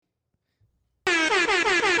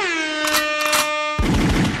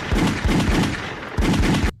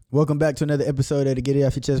Welcome back to another episode of the Get It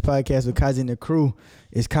Off Your Chest podcast with Kazi and the crew.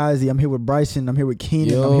 It's Kazi. I'm here with Bryson. I'm here with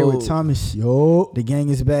Keenan. I'm here with Thomas. Yo. The gang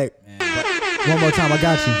is back. One more time, I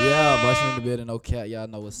got you. Yeah, Bryson in the building, no cap. Y'all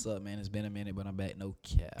know what's up, man. It's been a minute, but I'm back, no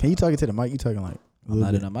cap. Can you talk into the mic? You talking like a I'm little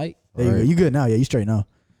not bit. in the mic. There you go. You good now? Yeah, you straight now.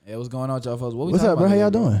 Yeah, what's going on with y'all folks? What's up, bro? How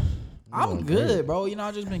y'all doing? I'm good, bro. You know,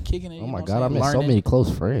 I just been kicking it. Oh my god, I met so many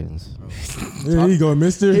close friends. There you go,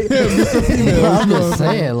 mister. I'm just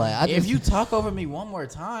saying, like, If you talk over me one more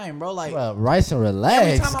time, bro, like Rice and every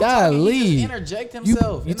relax, time I'm God talking, he just leave. interject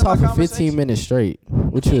himself. You into my talk for 15 conversation. minutes straight.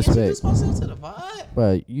 What you expect? Introduce myself to the pod.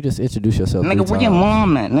 Bro, you just introduce yourself. Nigga, where your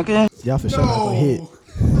mom at, nigga? Y'all for sure not gonna hit.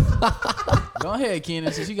 Go ahead,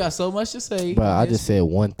 Keenan, since you got so much to say. Bro, I just said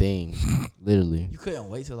one thing, literally. You couldn't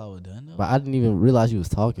wait till I was done, though. But I didn't even realize you was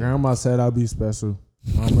talking. Grandma said I'll be special.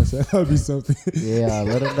 Mama said I'll be something. Yeah,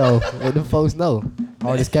 let them know. Let them folks know.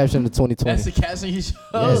 Hardest caption of 2020. That's the caption you chose. Yes,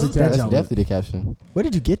 That's that's the caption. definitely the caption. Where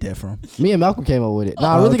did you get that from? Me and Malcolm came up with it. No,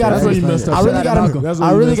 I Oh, really okay. got That's it where from. you messed up. I really Shout out got to it. Malcolm. That's where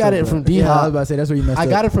I you really messed got up it at. from D Yeah, I was Hop. about to say that's where you messed I up.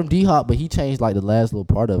 got it from D Hop, but he changed like the last little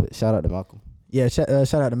part of it. Shout out to Malcolm. Yeah, shout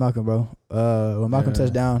out to Malcolm, bro. When Malcolm Yeah.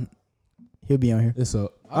 touched down, he'll be on here. It's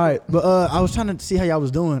up. All right, but I was trying to see how y'all was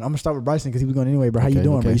doing. I'm gonna start with Bryson because he was going anyway, bro. How you Okay,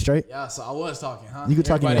 doing, bro? okay. You straight? Yeah, so I was talking, huh? You could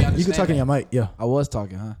talk in Everybody your, you could talk in your understand mic. Yeah, that? I was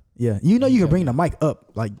talking, huh? yeah. You know you can bring the mic up.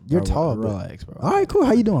 Like you're Bro, tall, bro. Relax, bro. All right, cool.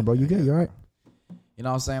 How you doing, bro? You good? You all right? You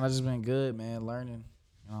know what I'm saying? I just been good, man, learning,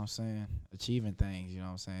 you know what I'm saying? Achieving things, you know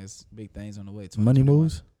what I'm saying? It's big things on the way. Money 2021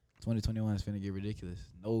 moves. 2021 is finna get ridiculous.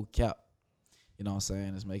 No cap. You know what I'm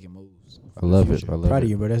saying? It's making moves. I love it. I love Proud of it.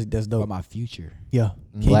 you, bro. That's For dope. my future. Yeah.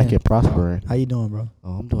 Black Keenan, and prospering. how you doing, bro?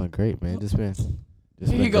 Oh, I'm doing great, man. Just been.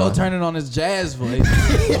 Here you go, turning on his jazz voice. Bro,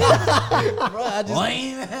 I just,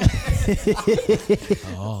 Lame.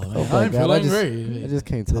 Oh, man. Oh my I'm God, feeling I great. just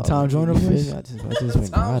can't The talk. Tom Joyner You feel voice? me? I just been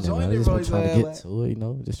Tom grinding, man. I Joyner just been voice, trying to man, get to it, you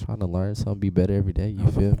know. Just trying to learn something, be better every day. You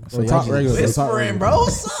feel me? So y'all talk just, regular. Whispering, bro.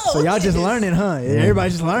 What's up? so y'all just learning, huh?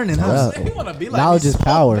 Everybody's just learning, huh? Yeah. We want to be like Knowledge me is so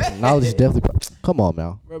power. bad. Knowledge is definitely power. Come on,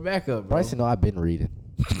 man. Bro, back up, bro. Bryson, know I've been reading.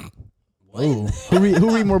 Ooh.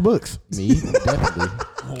 Who read more books? Me, definitely.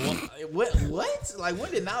 What? Like,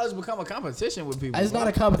 when did knowledge become a competition with people? It's bro? not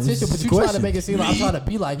a competition, but you trying to make it seem like I'm trying to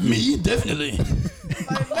be like you. Definitely.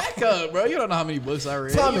 Like, back up, bro. You don't know how many books I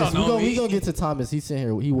read. Thomas, you don't know we me. gonna get to Thomas. He's sitting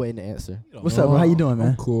here. He waiting to answer. You don't What's know. up, bro? How you doing, I'm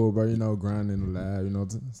man? cool, bro. You know, grinding in the lab, you know,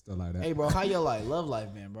 stuff like that. Hey, bro, how your love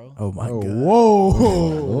life been, bro? Oh my Oh, god. whoa.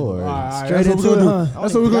 Lord. All right, Straight that's what into we're it, gonna huh? do.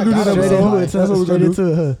 That's what we're gonna do this Straight Straight episode. into it, That's what we're straight gonna do.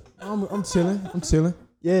 into it, huh? I'm chilling. I'm chilling.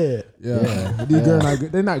 Yeah. Yeah. These girls not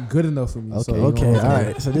good. They're not good enough for me. Okay. So, you know Okay, what all I'm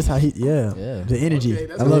right. So this how he, yeah. Yeah. The energy. Okay,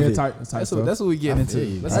 that's I love Yeah, it. type stuff. That's what we getting into. feel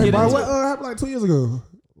you. Let's Hey, get bro, into what it. happened like 2 years ago? You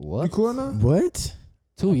What? cool now? What?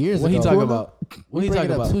 2 years What he ago. talking about? What he Bring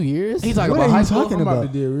talking it up about? 2 years? He talking What about are high you school? talking I'm about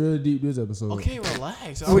about? to get real deep this episode. Okay,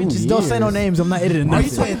 relax. Wait, just don't say no years. names. I'm not editing Are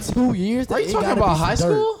you nothing. saying 2 years? Are you talking about high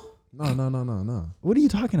school? No. What are you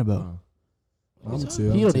talking about? I'm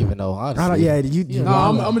chill. He don't even know. I Honestly. don't, yeah, you. Yeah. No, Nah,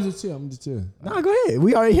 I'm nah. gonna just chill. I'm just chill. Nah, go ahead.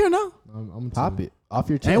 We already here now. I'm Pop chill. it off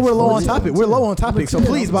your chest. And we're low for a on reason. topic. We're low on topic. So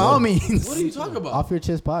please, by all means. What are you talking about? Off your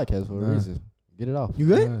chest podcast for a Yeah. reason. Get it off. You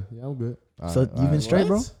good? Yeah, I'm good. So you been straight,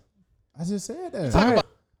 bro? I just said that. All right.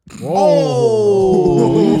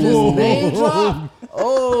 Oh, You just name drop.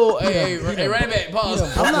 Oh, hey, run it back.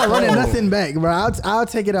 Pause. I'm not running nothing back, bro. I'll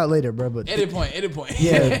take it out later, bro. But Edit point.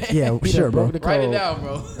 yeah, sure, bro. Write it down,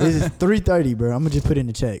 bro. This is 3:30, bro. I'm gonna just put in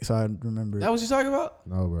the check so I remember. That what you talking about?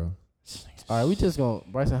 No, bro. All right, we just gonna.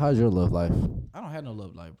 Bryson, how's your love life? I don't have no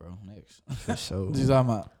love life, bro. Next. For sure. What you talking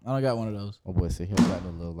about? I don't got one of those. My boy said he don't got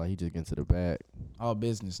no love life. He just get to the bag. All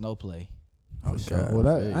business, no play. Oh, For sure. God. Well,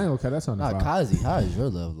 that Hey. I ain't gonna cut that on the Nah, fire. Kazi, how is your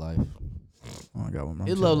love life? Oh, I got one.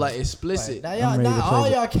 It love like explicit. Now I'm y'all, ready to not play all ba-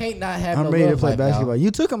 y'all can't not have I'm no ready to love play life now. basketball. You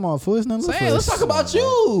took them all full. It's not Say, let's talk about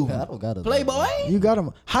you, I don't got a Playboy. You got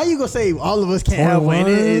them. How you gonna say all of us can't have one?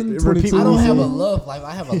 21, Repeat 22. I don't have a what love life.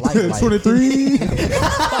 I have a life life. 23.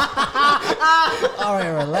 All right,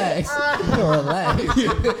 relax. Relax.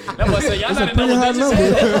 That boy said, y'all not in Pretty high double number.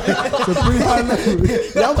 digits. It's a pretty high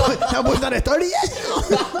number. Y'all boys not at 30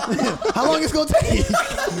 yet? How long it's gonna take?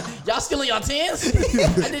 Y'all still in y'all tens? I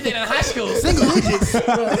did that in high school. Single digits.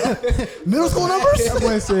 Middle school numbers? That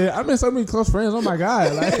boy said, I met so many close friends. Oh my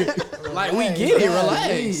god, Like, we get it.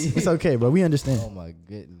 Relax. It's okay, bro. We understand. Oh my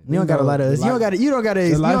goodness. You don't gotta lie to us. You don't gotta. You don't gotta.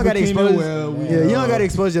 You don't gotta expose. Yeah, you don't gotta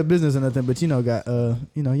expose your business or nothing. But you know, you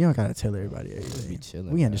don't gotta tell everybody Be everything.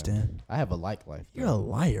 chilling. We man. understand. I have a like life. You're a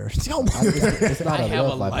liar. It's not I a have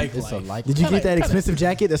love a life. like It's a life. like. Did you life. get that expensive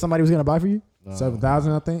jacket that somebody was gonna buy for you?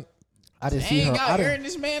 7,000, I think. I didn't see her. Ain't I got didn't, earning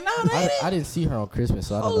this man now, ain't it? I didn't see her on Christmas,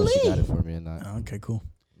 so I don't know if she got it for me or not. Oh, okay, cool.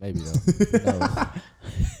 Maybe though. Who knows?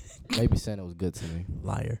 Maybe Santa was good to me.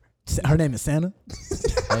 Liar. Her name is Santa.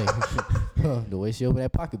 Hey, the way she opened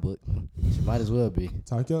that pocketbook, she might as well be.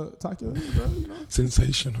 Talk your, bro. You know?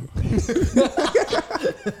 Sensational.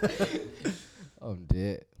 I'm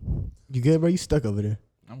dead. You good, bro? You stuck over there.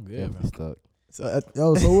 I'm good, Definitely bro. stuck.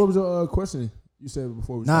 So, So what was your question you said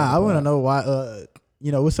before we started? I want to know why.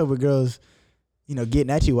 What's up with girls? Getting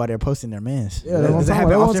at you while they're posting their mans. Yeah, that's what does that I'm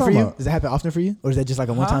happen talking about. often That's what for I'm you? talking Does that happen often for you, or is that just like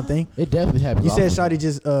a one-time thing? It definitely happens. You said often. Shawty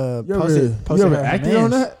just You posted ever her acted on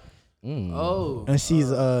mans. that? Oh. And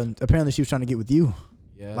she's apparently she was trying to get with you.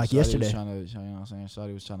 Yeah, Like Shawty yesterday. Was trying to, you know what I'm saying?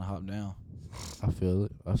 Shawty was trying to hop down. I feel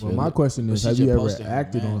it. I feel Well, my it. question is, But she have you just ever posted her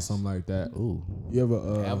acted on mans. something like that? Ooh. You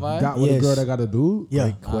ever Have I? got with a Yes. girl that got a dude? Yeah.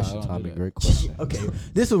 Great question, I don't Tommy. do that. Great question. Okay,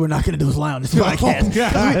 this is what we're not gonna do is lie on this podcast.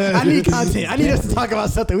 I need content. I need us to talk about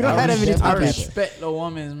something. We don't have that many I topics. respect the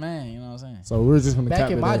woman's man, you know what I'm saying? So we're just gonna cap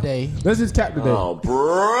Back in my today. day, Let's just cap today.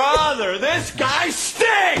 Brother, this guy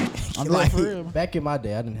stinks! I'm Like- for real. back in my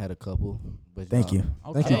day, I didn't have a couple. But Thank you.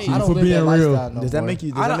 Thank you, Okay. Chief, I don't for live being that real. lifestyle no Does that more. make you?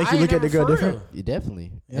 I Does that don't- make I you ain't look at the never girl for different? real. Yeah,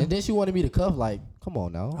 definitely. Yeah. And then she wanted me to cuff. Like, come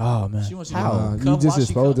on now. Oh man. She wants you How? to You cuff just while she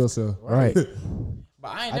exposed cuff. yourself. Right. But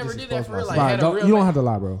I ain't I never just did that for real. exposed Like, Fine, had a don't- real you don't man. have to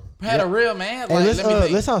lie, bro. Had a real man. Hey, Like, let's let me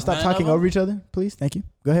think. let's all stop None talking of them? over each other, please. Thank you.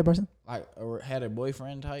 Go ahead, Bryson. Like, or had a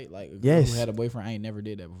boyfriend type. Like, a girl Yes. who had a boyfriend. I ain't never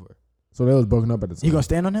did that before. So they was broken up at the time. You gonna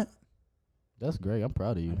stand on that? That's great. I'm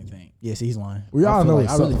proud of you. Let me think. Yeah, see, he's lying. We all I feel know like,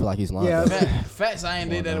 what's I really up. feel like he's lying. Yeah. bro. Facts, I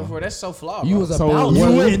ain't did that before. That's so flawed. You bro. was So about what- You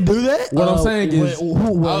to. wouldn't do that? What I'm saying is,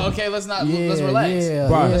 Oh, okay, let's not. Let's relax. Yeah,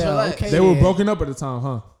 Bro, let's yeah, relax. okay, they were yeah. broken up at the time,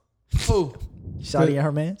 huh? Who? Shawty and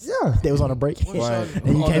her man. Yeah. They was on a break. What Right. show?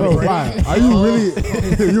 And you On came the in. break? Why? Are you really?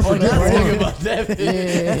 You forget, Think bro. about that.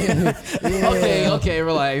 Yeah. Okay,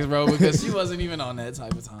 relax, bro. Because she wasn't even on that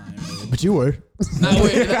type of time. Bro. But you were. Not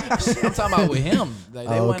with, I'm talking about with him. Like,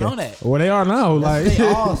 they Oh, went okay. on that. Well, they are now. Like, They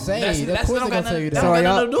all say. That's- Of that's- course that they don't gonna got tell you nothing- that. So don't are got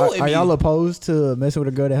y'all nothing to do with are me. y'all opposed to messing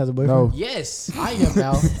with a girl that has a boyfriend? no, Yes. I am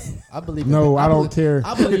now. I believe. No, I don't believe- care.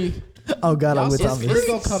 I believe Oh God, I'm with it's, Thomas. it's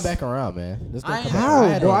gonna come back around, man. It's gonna I come ain't- back how,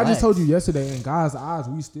 around. bro? I just Relax. told you yesterday. In God's eyes,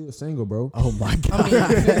 we still single, bro. Oh my God.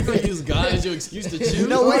 I mean, You use God as your excuse to choose.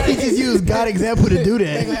 No way. He just used God example to do they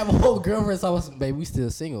gonna that. have a whole girlfriend. So I was, babe, we still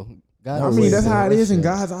single. God I knows mean, what that's it how it is in shit.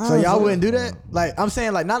 God's eyes. So y'all bro. wouldn't do that? Like I'm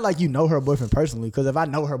saying, like not like you know her boyfriend personally, because if I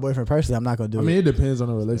know her boyfriend personally, I'm not gonna do I mean, it. it depends on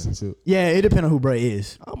the relationship. Yeah, it depends on who Bray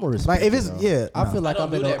is. I'm a respect. Like if it's it, though. yeah, I no. feel like I don't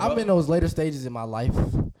I'm in, do that, I'm bro. in those later stages in my life.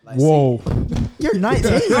 Like, Whoa, You're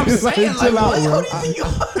 19. I'm saying, like, Chill out, what? bro. Who do you think you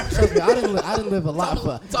are? Trust me, I didn't live a lot.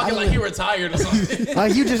 But I Talking didn't like live- he retired or something.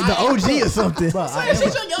 Like you just the OG or something. Bro, I Man, am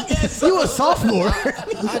shut your young ass up. You a sophomore.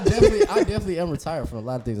 I definitely am retired from a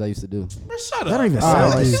lot of things I used to do. Bro, shut up. That don't even All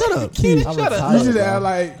sound right, like. Shut up. I'm Shut up. retired, you just bro. act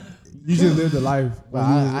like you just lived a life. Bro, when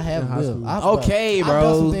you was I in have high lived. school. I've Okay, I've done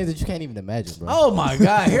bro. some things that you can't even imagine, bro. Oh my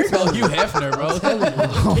God, here goes Hugh Hefner, bro.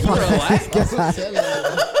 Can you relax? I'm telling you.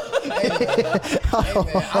 Hey, man.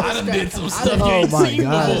 I done did some stuff you Oh ain't my seen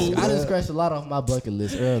God. before. I just scratched a lot off my bucket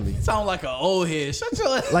list early. Sound like an old head. Shut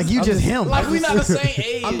your ass. Like you I'm just just- him. Like we not the same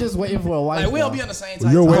age. I'm just waiting for a wife. like we don't now. be on the same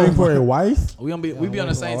type. You're time. waiting for a wife? We don't be. We be on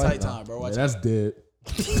the same waiting for my tight wife time, bro. Yeah, Watch that's dead.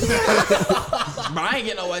 Bro, I ain't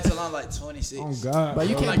getting no wife till I'm like 26. Oh God. But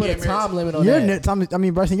you I'm can't not put a getting married. time limit on You're that. I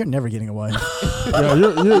mean, Bryson, you're never getting a wife. Yeah,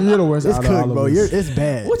 you're the worst It's out of all cooked, of bro. us. It's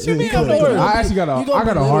bad. What you mean I'm cooked. the worst? I actually got You a gonna I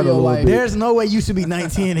got a belittle heart a your little wife. bit. There's no way you should be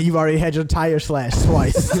 19 and you've already had your tire slashed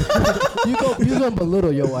twice. You gonna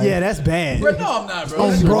belittle your wife. Yeah, that's bad. Bro, no, I'm not, bro.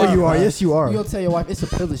 Oh, bro, you are. bro. Yes, you are. You gonna tell your wife it's a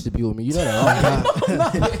privilege to be with me. You know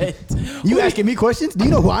that. You asking me questions? Do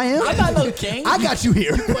you know who I am? I'm not no king. I got you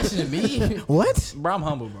here. Questioning me? What? Bro, I'm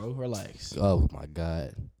humble, bro. Relax. Oh my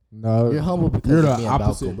God. No, You're humble because you're of the me and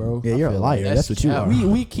opposite, Malcolm. bro. Yeah, you're a feel liar. like That's what you that's are.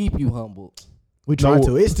 We keep you humble. We try No.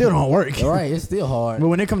 to. It still don't work. All right, it's still hard. But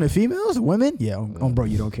when it comes to females, women, yeah, on bro,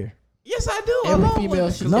 you don't care. Yes, I do. Every I love female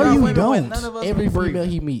women. she- No, There are you women don't. when none of us Every would breathe. female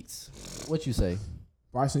he meets, what you say?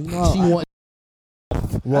 Bryson, you know, She I want.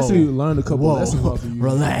 actually learned a couple Whoa. lessons off of you.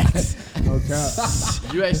 Relax.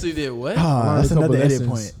 Okay. You actually did what? Ah, that's a couple another edit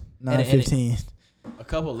lessons. point. Edit, edit. 9:15. A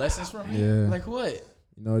couple lessons from me? Yeah. Like what?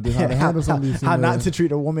 You know, just how to handle some of these How not females. to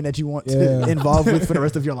treat a woman that you want to Yeah. involve with for the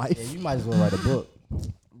rest of your life. Yeah, you might as well write a book.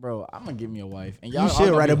 Bro, I'm gonna give me a wife. And y'all You all should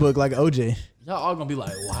gonna write be- a book like OJ. Y'all all gonna be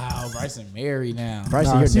like, wow, Bryson married now.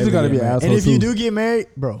 Bryson, Nah, you're she's never gotta getting be an married. asshole And if you too. do get married,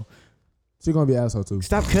 bro, She's gonna be an asshole too.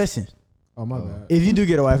 stop cussing. Oh my bad. If you do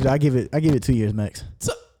get a wife, I give it 2 years max.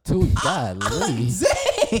 2 God,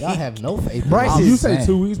 y'all have no faith. in Bryce me. You is say Dang.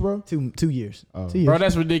 2 weeks, bro? 2 years. Oh. 2 years. Bro,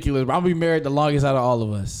 that's ridiculous. Bro, I'm gonna be married the longest out of all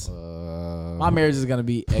of us. My marriage is gonna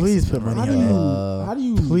be Please put excellent. money How do on you that. how do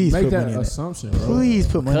you please make put that money in it. assumption, bro? Please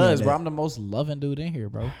put money on Cause, that. bro, I'm the most loving dude in here,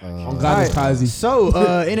 bro. On God is Kazi. So,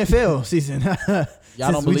 NFL season.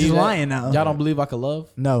 Y'all don't we believe just that? lying now. Y'all don't believe I could love?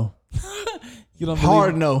 No. You don't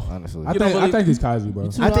Hard believe no. Honestly, I think it's Kazi, bro.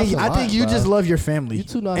 You too I think nonchalant, you bro. just love your family You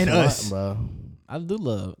too and nonchalant, us. bro. I do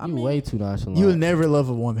love. I You mean, way too nonchalant. You will never love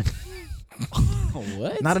a woman.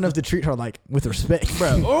 what? Not enough to treat her like with respect,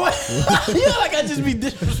 bro. You know, like I just be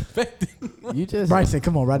disrespecting. You just Bryson,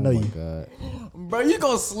 come on, bro. I know oh my you. God. Bro, you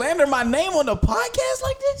gonna slander my name on the podcast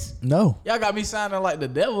like this? No. Y'all got me sounding like the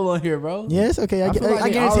devil on here, bro. Yeah, it's okay. I feel like I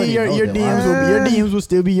they guarantee already your know that. DMs will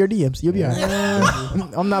still be your DMs. You'll be alright.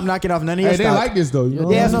 I'm not knocking off none of your Hey, they stock. like this though. You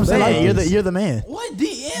know? Yeah, that's what I'm They like saying. this. You're the man. What But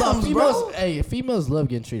DMs, bro? females love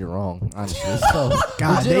getting treated wrong, honestly. So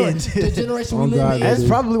God damn. the generation we Oh, live God, in. they That's do.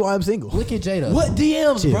 probably why I'm single. Look at Jada. What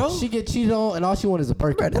DMs, Chill. bro? She get cheated on, and all she wants is a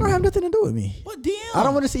Bro, Birkin. that don't have nothing to do with me. What DMs? I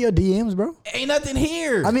don't want to see your DMs, bro. Ain't nothing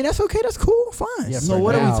here. I mean, that's okay. That's cool. Fine. Yeah, so for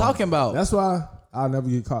what are now. we talking about? That's why I'll never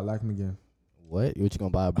get caught lacking again. What? You gonna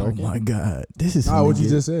buy a Oh Birkin? my God, this is. Nah, what you nigga.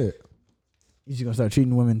 just said. You just gonna start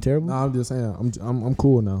treating women terrible? Nah, I'm just saying. I'm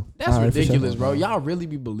cool now. That's All right, for ridiculous, sure. bro. Y'all really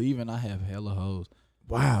be believing I have hella hoes.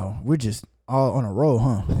 Wow, we're just all on a roll,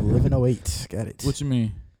 huh? 1108. Got it. What you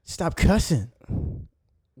mean? Stop cussing.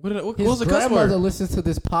 What's His the cuss grandmother word? listens to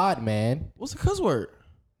this pod, man. What's the cuss word?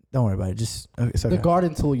 Don't worry about it. Just it's okay. The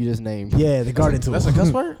garden tool you just named. Yeah, the garden tool. That's a cuss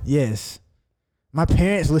word? Yes. My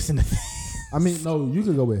parents listen to. I mean, no, you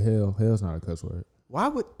could go with hell. Hell's not a cuss word. Why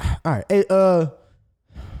would? All right. Hey,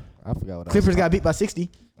 I forgot what Clippers I got beat by 60.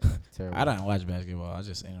 Terrible. I don't watch basketball. I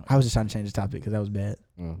just I was just trying to change the topic because that was bad.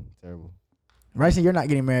 Terrible. Bryson, you're not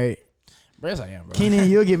getting married. Yes, I am, bro. Keenan,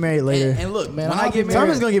 you'll get married later. And look, Man, when I'll I get be married,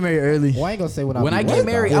 Thomas gonna get married early. Well, I ain't gonna say when when I get married.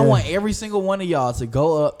 married, Yeah. I want every single one of y'all to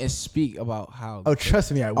go up and speak about how. Oh,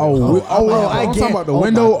 trust me, I will. I'm talking about the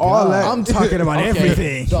window, all that. I'm talking about Okay.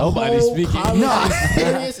 everything. The Nobody's whole speaking. college No.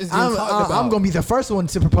 experience is being talked about. I'm gonna be the first one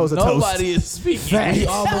to propose a toast. Nobody is speaking. Facts. We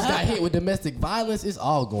almost got hit with domestic violence. It's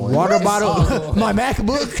all going. Water It's all bottle, going. my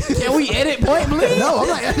MacBook. Can we edit Point Blank? No,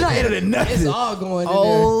 I'm not editing It's nothing. all going.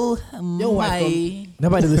 Oh Your wife my!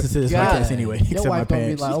 Nobody listens to this God. podcast anyway, In there. Your except my wife gonna be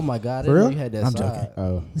parents. like, "Oh my god, I For didn't know real? you had that I'm side."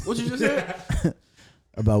 Oh, What you just said?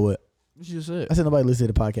 About what? What you just said? I said nobody listens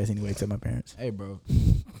to the podcast anyway, except my parents. Hey, bro.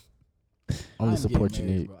 Only I'm support getting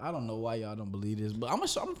you married, need. bro. I don't know why y'all don't believe this, but I'm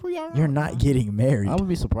pretty alright. You're not getting married I would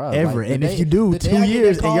be surprised. ever, Like, the and day- if you do, the day 2 I get that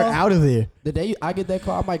years and you're call- out of there. The day I get that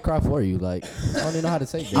call, I might cry for you. Like I don't even know how to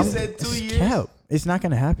take He this. said 2 years. Cap. It's not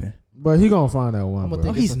gonna happen. but he gonna find that one, I'ma bro. No,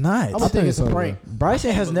 think he's it's not. I'm gonna think it's a so, prank.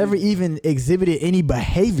 Bryson has never even exhibited any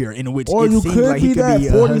behavior in which Or it you seems could like be he could that be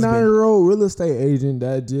a husband. 49-year-old real estate agent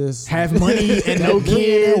that just Have money and no That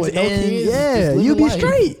millionaire kids, with no and kids, yeah, just living you be life.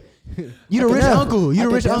 straight. You the rich can- uncle. You I the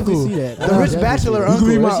can rich definitely uncle. see that. The I rich definitely bachelor see that. you could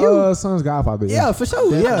be uncle. my It's you. son's godfather. Yeah, for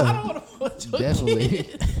sure. I Yeah. don't want to put your Definitely.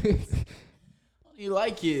 kids. You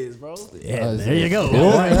like kids, bro. Yeah, there you go.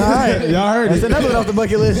 All right, y'all heard That's it. another one off the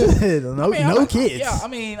bucket list. no, I mean, no kids. Yeah, I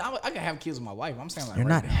mean, I can have kids with my wife. I'm saying like You're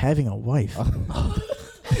right not having a wife.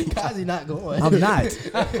 Kazi not going. I'm not.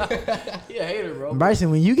 now. He a hater, bro.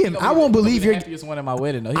 Bryson, when you He get, gonna I be won't the- he believe gonna be you're. the happiest one at my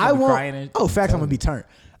wedding. Though. He I gonna be won't. crying and Oh, facts. I'm gonna be turned.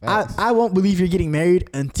 I won't believe you're getting married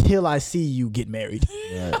until I see you get married.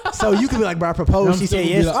 So you could be like, bro, I proposed. She said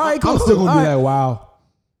yes. All right, cool. I'm still gonna All be right. like, wow,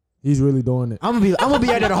 he's really doing it. I'm gonna be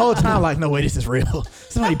out there the whole time like, no way, this is real.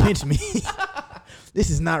 Somebody pinch me. This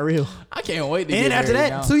is not real. I can't wait to And get after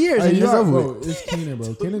married that, now. 2 years Hey, and you it's know, over bro, with. it's Keenan,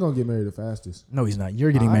 bro. Keenan gonna get married the fastest. No, he's not.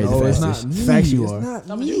 You're getting I married know, the it's fastest. not me. Facts you It's are. not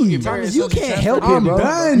Thomas, you me. get married as You soon as can't transfer help to- it, bro.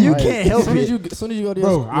 done. You Right. can't help As soon as it. soon as you go to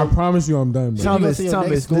Bro, I promise you, I'm done, bro. Tom- Thomas, to your next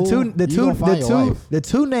the school, you gonna find your wife. the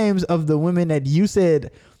two names of the women that you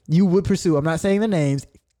said you would pursue. I'm not saying the names,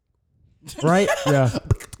 right? Yeah.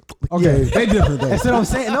 Okay, they different though. That's what I'm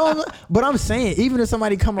saying. No, but I'm saying even if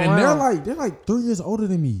somebody come And around, they're like 3 years older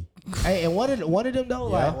than me. Hey, and one of them though,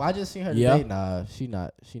 like well, I just seen her Yeah. today. Nah, she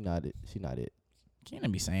not it.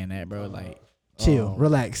 Can't be saying that, bro. Like, chill,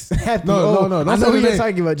 relax. Happy. No. I Don't know say who the you're name.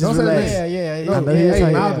 talking about. Just Don't say the relax. name. Yeah. I know Hey, you're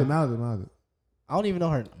talking mouth about. it. I don't even know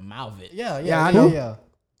her. mouth it. Yeah. Yeah, I know. Yeah.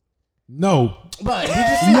 No. But did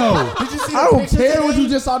you see? No. Did you see? I the don't picture care what today? you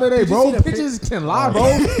just saw today, Did you bro. see the Pictures can lie,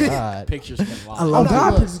 bro. God. Pictures can lie. I love Oh,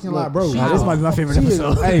 God, that. pictures can lie, bro. Nah, this might be my favorite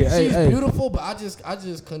episode. Hey, She's hey. beautiful, but I just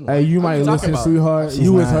couldn't. Hey, you might you talking listen, about? sweetheart. She's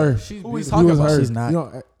You was not. her. She's Who he's beautiful. talking You was about? her. She's not. You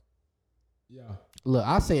know, yeah. Look,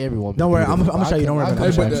 I say everyone. Don't worry, I'm gonna show you. Don't worry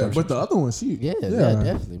about Hey, that. but the other one, she. Yeah, Yeah.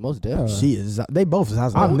 definitely, most definitely. She is. They both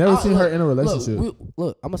Zaza. I've never seen her look, in a relationship.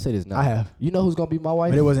 Look, I'm gonna say this now. I have. You know who's gonna be my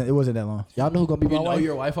wife? But it wasn't that long. Y'all know who's gonna be You my know wife?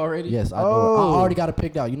 your wife already? Yes, I know. Oh. I already got her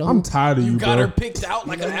picked out. You know who? I'm tired of you, You got bro. her picked out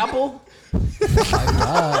like an apple?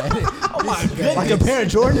 God. Oh my goodness. Like a pair of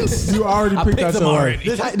Jordans. You already I picked picked out them your already.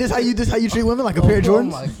 This how you treat women, like a pair of Oh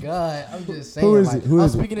Jordans. my God! I'm just saying. Who is like, it? Who I'm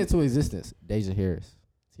is it? speaking it to existence. Deja Harris,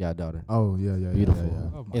 it's y'all daughter. Oh yeah. Beautiful.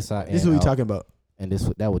 Yeah. Oh my Inside This is and who we out. talking about. And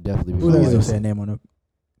that would definitely be Who my that Please is? don't wife. say a name on it.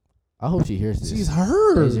 I hope she hears this. She's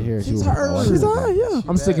her. Deja hears She's you. her. She's alright, yeah.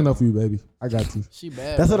 I'm sticking up for you, baby. I got you. She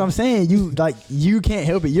bad. That's bro. what I'm saying. You can't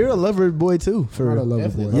help it. You're a lover boy too, for I'm not a real. lover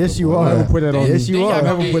Definitely boy. Yes, you Don't are. ever put that on Yes, me. you Then are. y'all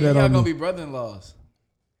Never gonna be, put that y'all on gonna me. be brother-in-laws.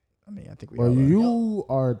 I mean, I think we Bro, all are. you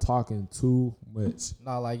are talking too much.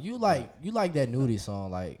 Nah, like you like that nudie song.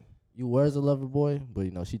 Like you was a lover boy, but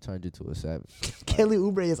you know she turned you to a savage. Kelly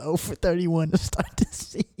Oubre is 0 for 31 to start the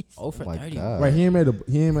season. Oh, for Oh my 30. God. Wait, he ain't made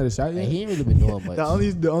a shot And yet. he ain't really been doing much.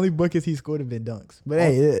 The only buckets he scored have been dunks. But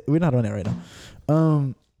hey, we're not on that right now.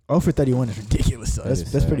 0 for 31 is ridiculous. So That that's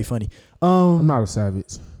is that's sad. pretty funny. I'm not a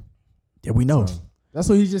savage. Yeah, we know. So, that's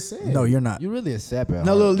what he just said. No, you're not. You really a sapper. at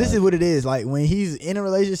No, heart, look, this like, is what it is. Like when he's in a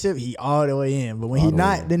relationship, he all the way in. But when he All the way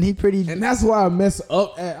not, in. then he pretty. and that's why I mess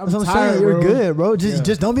up. I'm That's what I'm tired, saying. You're bro. good, bro. Just Yeah.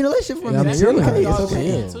 just don't be in a relationship with Yeah, me. I'm You're chilling. okay. Y'all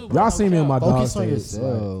It's okay. can. Y'all see me on my dog Focus on stage.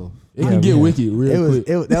 yourself. It can get wicked real It was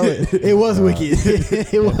quick. it was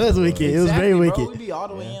wicked. It was wicked. It was very Exactly, wicked. Bro, we be all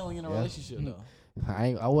the way in when you're in a relationship though.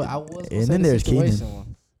 I was. Gonna And say then the there's Keenan.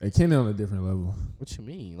 situation. Hey, Kenny on a different level. What you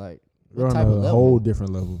mean? Like You're what on type a of level? whole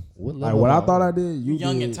different level. What Like level? what I of- thought I did, You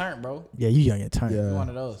young did. and turned, bro. Yeah, you young and turned. Yeah. You one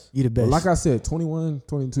of those. You the But best. like I said, 21,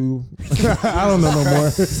 22. I don't know no more.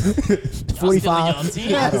 45.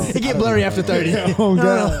 It get blurry after 30. Oh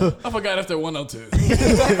God. I forgot if they're 102.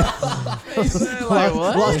 Like,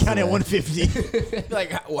 lost count at 150.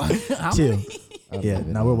 Like, how Chill. many? Yeah,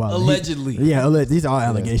 now we're wild. Allegedly. Yeah, these are all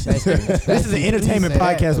allegations. This is an entertainment Say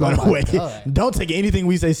that, podcast, by oh the my way. God. Don't take anything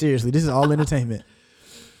we say seriously. This is all entertainment.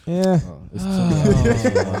 Yeah. Oh, it's too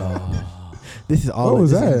many, This is all What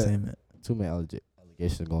was this that? entertainment. too many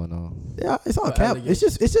allegations going on. Yeah, it's all What cap. It's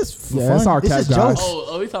just for Yeah, fun. it's all it's cap, just guys. jokes.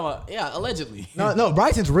 Oh, we talking about, yeah, allegedly. No,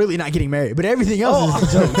 Bryson's really not getting married, but everything else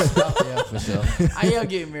is jokes. Yeah, for sure. I am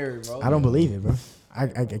getting married, bro. I don't believe it, bro. I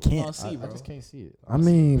I can't. see, I bro. just can't see it. I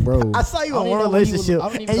mean, bro. I saw you I in don't one even know when you was- relationship, I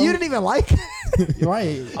don't even and know- you didn't even like it. You're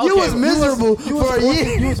right. You was miserable for a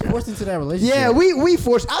year. You was forced into that relationship. Yeah, we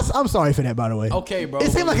forced. I'm sorry for that, by the way. Okay, bro.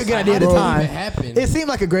 It seemed like a good How idea at did the it time. even happen? It seemed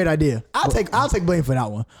like a great idea. I'll take blame for that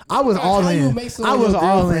one. I was all How you in. make someone I was your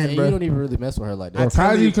all girlfriend in, and bro. You don't even really mess with her like Bro, that.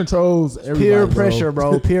 Kaji controls everybody. Peer bro. pressure,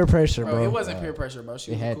 bro. Peer pressure, Bro, it bro. wasn't peer pressure, bro.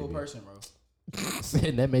 She It was a had cool to be. person, bro.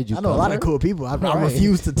 And that made you. I know a lot of cool people. I Right.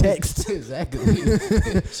 refuse to text. Exactly.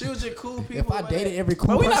 She was just cool people. if I man. dated every cool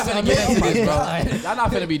But we not person, finna I get into met, this, oh bro. my God. Y'all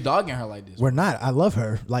not finna be dogging her like this. We're not. I love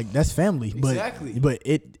her. Like that's family. But Exactly. but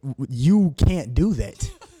you can't do that.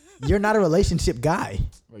 You're not a relationship guy.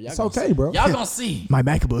 Bro, y'all It's gonna okay, see. bro. Y'all gonna see. My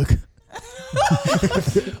MacBook.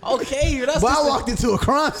 Okay, that's Well, I just walked into a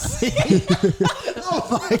crime scene.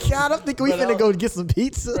 Oh my god! I'm thinking we Bro, finna that- go get some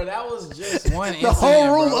pizza. bro, that was just one The incident,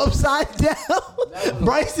 whole room bro. upside down.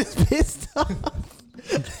 Bryce is pissed off.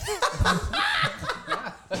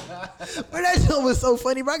 But that joke was so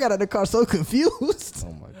funny, bro. I got out of the car so confused.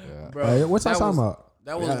 Oh my god. Bro, Hey, what y'all that talking was- about?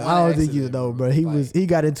 That was I one don't think you accident, know, bro. He Like, he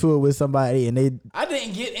got into it with somebody, and I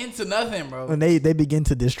didn't get into nothing, bro. they begin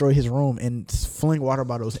to destroy his room and fling water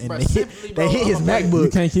bottles, and Bro, they hit simply, bro, his I'm like, You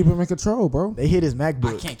MacBook. can't keep him in control, bro. They hit his I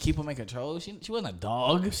MacBook. can't keep him in control. She wasn't a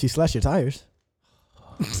dog. She slashed your tires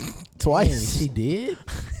Dang, twice. she did.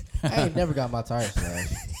 I ain't never got my tires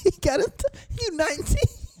slashed. He got it. You 19.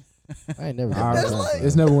 I ain't never got I- my That's tires like- slashed.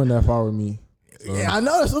 It's never went that far with me. So. Yeah, I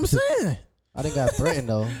know. That's what I'm saying. I didn't got threatened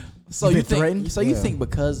though. So You you been threatened? think? So you Yeah. think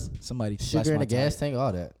because somebody slashed Sugar in my the gas tires- tank,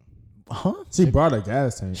 all that. Huh? She brought a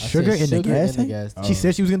gas tank. I Sugar said in the gas tank? gas She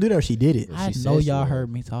said she was gonna do that, or she did it. I She know said she y'all would. heard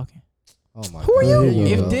me talking. Oh my Who are God. you? Here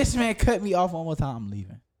If go. this man cut me off one more time, I'm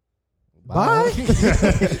leaving. Bye.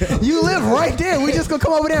 You live right there. We just gonna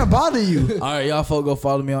come over there and bother you. All right, y'all folk go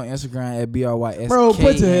follow me on Instagram at BRYSK. Bro,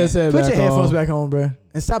 put your headset Put back your headphones on. back on, bro,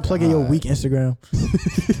 and stop plugging your weak Instagram.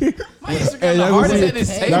 My Instagram Hey, the y'all hardest gonna at this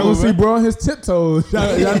see, table, y'all gonna see bro. bro on his tiptoes.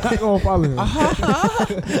 Y'all not gonna follow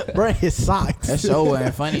him. Bro, his socks. That show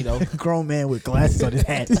wasn't funny though. Grown man with glasses on his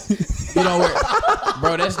hat. You know where,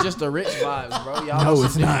 bro? That's just the rich vibes, bro. Y'all No, know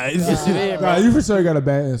it's some not. different- Yes, it is, Nah, bro. you for sure got a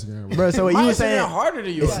bad Instagram, bro. Bro, so what My you were Instagram saying? harder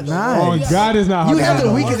than yours. It's Oh, not. God is not You hard have to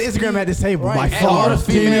the handle. weakest Instagram at this table by Right. And all far. the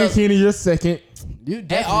females, Kenny, you're second. You and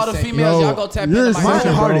definitely all the second. females, Yo, y'all go tap you're into my Mine the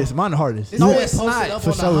second, Instagram. bro. hardest. Mine the hardest. No, You it's posted not. up For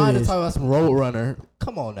on the sure high it to is. talk about some road runner.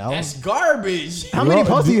 Come on now. That's garbage. How many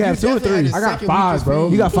Bro, posts do you have? 2 or definitely 3? had I got second 5, weakest bro.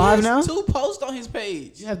 feed. You got 5 He now? has 2 posts on his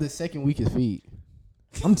page. You have the second weakest feed.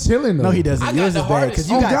 I'm chilling though. No, he doesn't. I got Yours the is bad hardest. because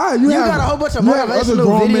you Oh, got God, you you have- got a whole bunch of you have other motivational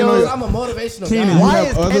grown men on videos. your- I'm a motivational Kenny, guy. you Why have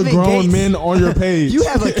is other Kevin grown Gates- men on your page. You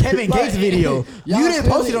have a Kevin Gates video. Y'all You didn't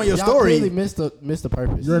post it on your y'all story. clearly missed the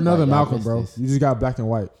purpose. You're another Like, y'all Malcolm, missed bro. this. You just got black and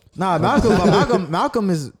white. Nah, Malcolm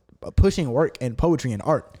is pushing work and poetry and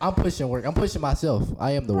art. I'm pushing work. I'm pushing myself.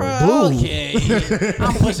 I am the work. Okay,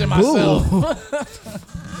 I'm pushing myself.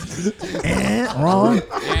 Wrong.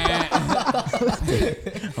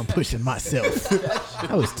 I'm pushing myself.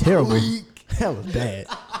 That was terrible. That was bad.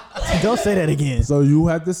 Don't say that again. So you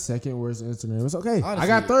had the second worst Instagram. It's okay. Honestly, I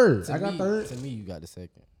got third. To me, you got the second.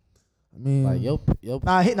 I mean, Like, yo.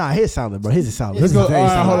 His solid, bro. His is solid. let's His go. is very All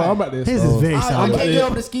right, solid. hold on. I'm about to. His is very I solid. can't get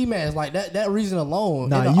over the ski mask. Like, that reason alone.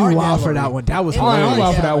 Nah, in the you art wild for gallery. that one. That was All right, I'm hilarious.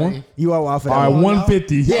 wild for that one. You are wild for that All right, one.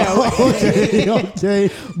 150. Yeah, okay.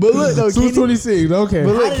 But look, though, Keenan, 226. Okay.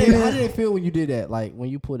 But look, How Keenan, did it feel when you did that? Like, when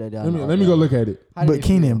you put that down? Let me go look at it. How did but it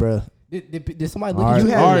Keenan, feel? bro, Did somebody look All at right, you?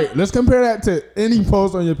 have- all right. Let's compare that to any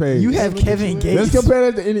post on your page. you have Kevin Let's Gates.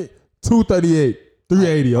 compare that to any 238,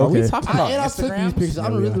 380. Are we Okay, talking about And I took these Instagrams? pictures. I'm Yeah,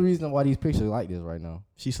 the we real are. reason why these pictures are like this right now.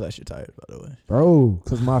 She slashed your tires, by the way. bro.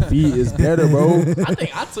 Cause my feed is better, bro. I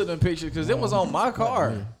think I took them pictures because it was on my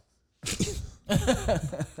car.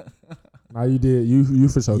 Now you did. You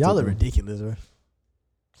for sure. Y'all took are them. ridiculous, bro.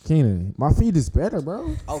 Keenan, my feed is better,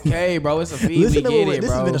 bro. Okay, bro, it's a feed. Listen We to get what it, this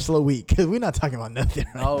bro. has been a slow week because we're not talking about nothing.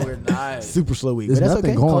 Right No, now. we're not. Super slow week, There's but that's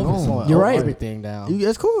nothing okay. going COVID on. slowing You're right. Everything down.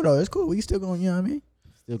 That's cool though. That's cool. We still going. You know what I mean?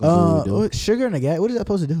 Still gonna do what we do. Sugar and a gas. What is that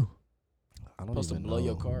supposed to do? I don't Supposed to even blow know.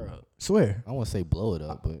 your car up. Swear. I want to say blow it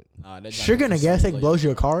up, but Nah, that junk Sugar and a is gas supposed tank to blow blows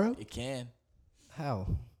your car up. It can, how?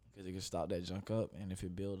 because it can stop that junk up, and if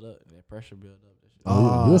it build up, that pressure build up. That shit.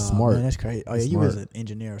 Oh, you're smart. Man, that's crazy. Oh yeah, You're you was smart. an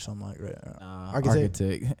engineer or something like that. Nah, Architect.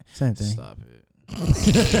 Same thing. Stop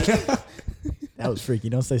it. That was freaky.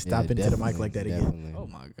 Don't say stop into the mic like that again. Definitely. Oh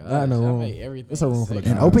my god. I know. made everything. It's a room full of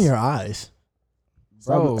sick. And guys. open your eyes.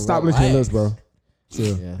 Bro, Stop licking your lips, relax. bro.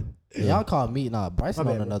 Chill. Yeah. Y'all call me Bryson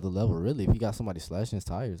My on bad, bro. another level. Really, if he got somebody slashing his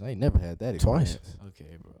tires, I ain't never had that Twice. experience.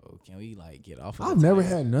 Okay, bro. Can we like get off? Of I've the never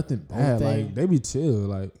tire? had nothing Only bad. thing- Like they be chill.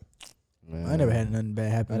 Like Man, I never had nothing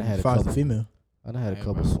bad happen I done had as a far as the couple. female. I done had a Hey,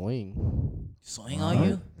 couple bro. swing. Swing on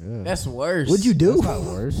you? Yeah. That's worse. What'd you do? That's not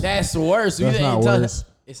worse. That's worse. You that's didn't not tell- worse.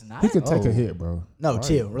 It's not. He could take a Oh. hit, bro. No, Right.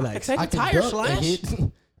 chill, relax. Take I a can tire duck and slash.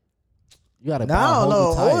 hit. You gotta No,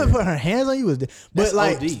 a woman put her hands on you was, but That's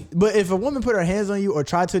like, OD. but if a woman put her hands on you or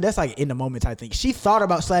tried to, that's like in the moment type thing. She thought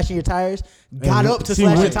about slashing your tires, got up to she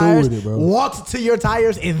slash your went through tires, with it, bro. walked to your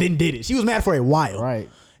tires, and then did it. She was mad for a while. Right.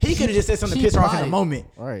 He could have just said something to She piss her off in the tried. moment.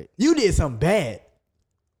 Right. You did something bad.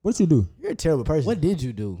 What you do? You're a terrible person. What did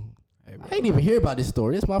you do? I ain't even hear about this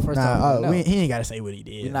story. This is my first time. Nah, finding out. he ain't got to say what he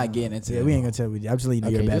did. We're not getting into Yeah, it. we ain't gonna tell you. I'm just letting you know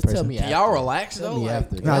Okay, you're a bad just tell person. me Can after. y'all relax Tell though? me Like,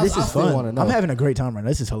 after. Nah, this I is still fun. wanna know. I'm having a great time right now.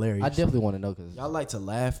 This is hilarious. I definitely want to know because y'all like to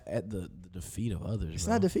laugh at the defeat of others. It's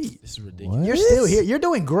bro. not defeat. This is ridiculous. You're still here. You're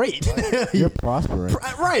doing great. you're prospering.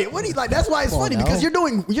 Right. What do you like? That's why it's Come on funny now. because you're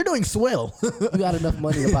doing swell. You got enough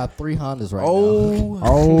money to buy 3 Hondas right now. Oh,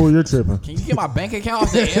 Oh, you're tripping. can you get my bank account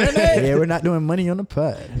off the internet? Yeah, we're not doing money on the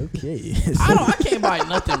pod. Okay. I can't buy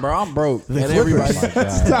nothing, bro. I'm broke. The And Clippers. everybody-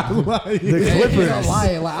 Stop lying. The Hey, Clippers. you're not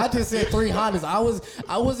lying. Like, I just said 3 Hondas.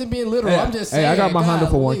 I wasn't being literal. I'm just saying. Hey, I got my Honda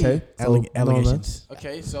for golly. 1K. So, you know, Allegations.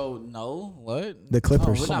 Okay, so no, what? The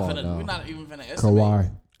Clippers. No, Come on now. we're not even finna estimate.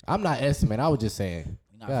 Kawhi. I'm not estimating. I was just saying.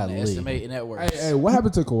 We're not finna Golly. estimate net worth. Hey, what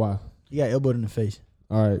happened to Kawhi? You got elbowed in the face.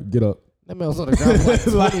 All right, get up. That man was on the ground for like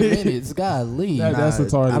 20 Like- minutes. Golly. That- That's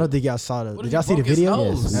retarded. I don't think y'all saw the. What Did if y'all he see the broke his video?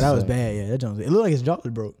 nose? Nah, that was bad. Yeah, that Jones. It looked like his jaw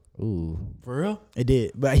was broke. Ooh. For real? It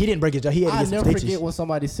did, but he didn't break his jaw. He had to I get some never stitches. forget when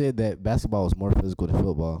somebody said that basketball was more physical than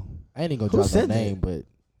football. I ain't even gonna Who drop said no that? name, but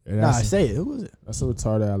Yeah, Nah, that's, say it. Who was it? that's a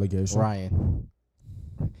retarded allegation. Ryan.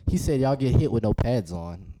 He said y'all get hit with no pads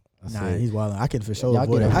on. I Nah, said, he's wild. I can for sure Y'all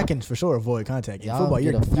avoid. get a- I can for sure avoid contact. In y'all football,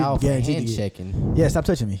 get you're a foul for guaranteed hand to get. checking. Yeah, stop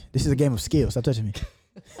touching me. This is a game of skill. Stop touching me.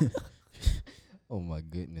 Oh my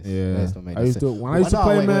goodness. Yeah. That's what made I me used say- to when I used to No,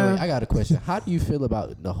 play, wait, man. I got a question. How do you feel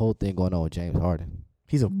about the whole thing going on with James Harden?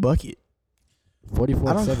 He's a bucket.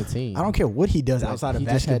 44-17. I don't care what he does Like, outside of he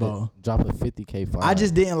just had to basketball. drop a 50K fine. I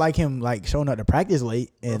just didn't like him like showing up to practice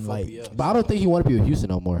late and like. But I don't think he want to be with Houston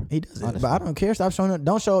no more. He doesn't, Honestly. but I don't care. Stop showing up.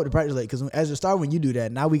 Don't show up to practice late because as a star, when you do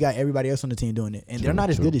that, now we got everybody else on the team doing it, and they're True, not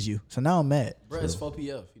as true. good as you. So now I'm mad. Bro, it's 4 PF. He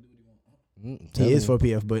do what he want. He is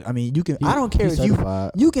 4PF, but I mean, you can. I don't care he's if you.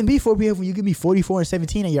 certified. You can be 4PF when you give me 44 and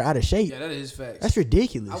 17 and you're out of shape. Yeah, that is his facts. That's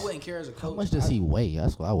ridiculous. I wouldn't care as a coach. How much does he weigh?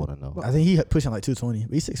 That's what I want to know. I think he pushing like 220.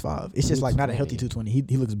 But he's 6'5". It's just like not a healthy 220.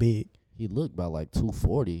 He looks big. He looked about like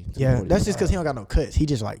 240. Yeah, that's just because he don't got no cuts. He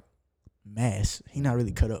just like mass. He not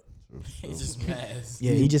really cut up. He's just mad.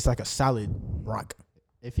 Yeah, he just like a solid rock.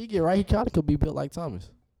 If he get right, he kind of could be built like Thomas.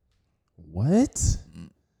 What?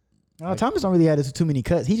 Thomas don't really have too many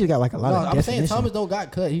cuts. He just got like a lot No, of I'm definition. saying Thomas don't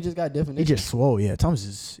got cut. He just got definition. He just swole. Yeah, Thomas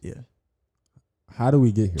is How do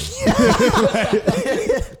we get here?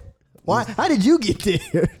 Why? How did you get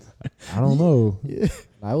there? I don't know.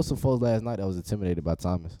 Nah, it was some folks last night that was intimidated by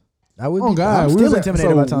Thomas. I would. Oh be, God, I'm we still was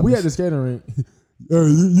intimidated by Thomas. We at the skating rink. Hey,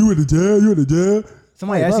 you in the jail? You in the jail?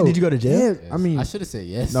 Somebody asked you, did you go to jail? I mean, I should have said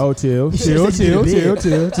yes. no, chill. You should've said you did a bid.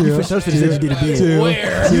 Chill. You for sure should have said you did a bid. Chill.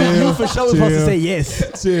 You for sure was supposed to say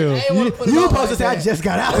yes. Chill. You were supposed to say, I just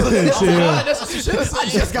got out. God, that's what you should have I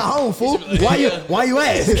said. just got home, fool. Why you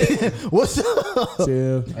ask? What's up?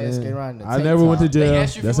 Chill. Hey, skate around the I tank never went to top. They jail.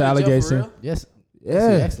 asked you if That's you an went to jail for allegation. real? Yes.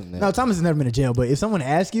 Yeah. Excellent. No, Thomas has never been to jail, but if someone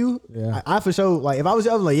asks you, Yeah. I for sure, like, if I was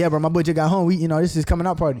like, yeah, bro, my boy just got home. This is coming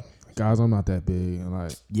out party. Guys, I'm not that big. And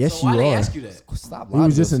like, Yes, So why you they are. ask you that? Stop he lying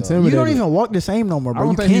was to just yourself. intimidated. You don't even walk the same no more, I bro.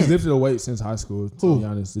 don't You think he's can't. lifted a weight since high school. To be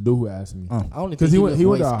honest, the dude who asked me. Oh. I only 'Cause think he he went- lift he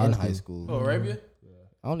went weights to high in school. high school. Oh, Arabia?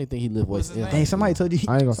 I only think he lift weights his in name? high Dang, school. somebody told you.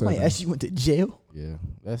 I ain't gonna say Somebody that. asked you went to jail. Yeah,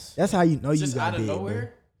 That's how you know you Just got out of big, bro.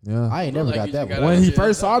 nowhere? Yeah. I ain't never Like got you that just got one. When out he of jail.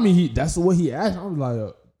 first saw me, that's what he asked. I was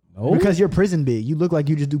like, no. Because you're prison big. You look like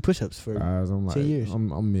you just do push-ups for Guys, I'm like, 10 years.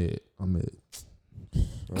 I'm mid.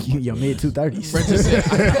 your mid 230s. Brett just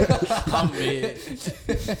said, I'm mid.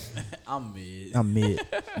 I'm mid. I'm mid.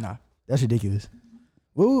 Nah, that's ridiculous.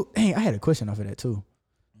 Well, dang, I had a question off of that too.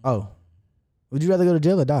 Oh, would you rather go to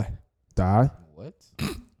jail or die? Die. What?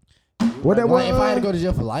 What that Like, was? if I had to go to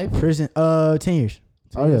jail for life? Prison, 10 years.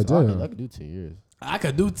 Oh, yeah, I jail. could do 10 years. I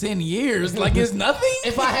could do 10 years. Like it's nothing.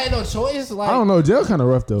 If I had no choice, like I don't know. Jail kind of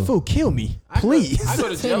rough though. Fool, kill me, please. I go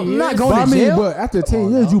to jail. I'm not But going I to mean, jail. but after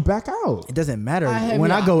 10 years, you back out. It doesn't matter. I have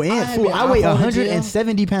When me- I go in, I have fool, me I weigh iPhone in jail.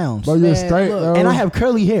 170 pounds. Bro, you're Man, straight, look, bro. And I have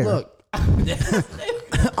curly hair. look,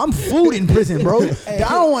 I'm food in prison, bro. I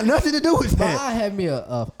don't want nothing to do with if that. I had me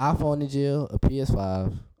a iPhone in jail, a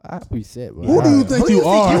PS5, I'd be set, bro. Who do you think Who do you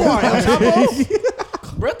are? El Chapo?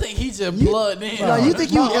 Bro, think he just blood in. No, you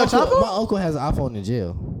think you my El uncle, Chapo? my uncle has an iPhone in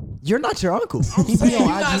jail. You're not your uncle. He be You on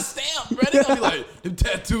not IG. stamped, bro. They gonna be like, them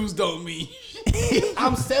tattoos don't mean.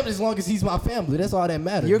 I'm stamped as long as he's my family. That's all that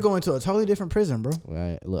matters. You're going to a totally different prison, bro.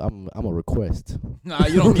 Right, look, I'm a request. Nah,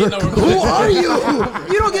 you don't get no request. Who are you?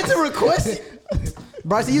 You don't get to request it.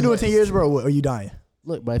 Bryson, you doing 10 years, bro? Or are you dying?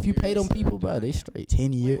 Look, but if you pay them people, bro, they straight.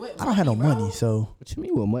 10 years? what I don't have no money, bro? money, so. What you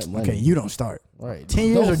mean with money? Okay, you don't start. right. 10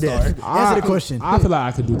 years Don't or death? start. Answer the question. I feel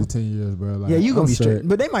like I could do the 10 years, bro. Like, Yeah, you gonna I'm be straight.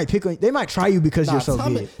 But they might they might try you because Nah, you're so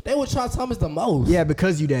Thomas, big. they would try Thomas the most. Yeah,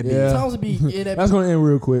 because you that big. Yeah. Thomas would be in that. That's gonna end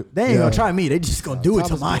real quick. They ain't Yeah. gonna try me. They just gonna do it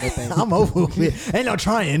to Thomas mine. do that thing. I'm over with. Ain't no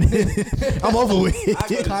trying. I'm over with.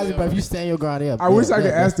 Cosby, but if you stand your ground, I wish I could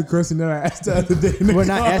ask the question that I asked the other day. We're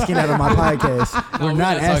not asking that on my podcast. We're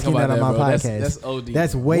not asking that on my podcast. That's OD.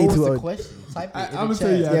 That's way What was too the old. question? Type it in I'ma the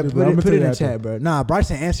tell you chat. Yeah, after, put bro. I'ma it tell in you the after. chat, bro. Nah,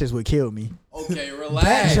 Bryson answers would kill me. Okay, That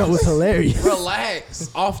relax. show was hilarious. Relax.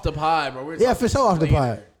 Off the pod, bro. We're Yeah, talking for sure off the later.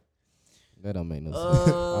 pod. That don't make no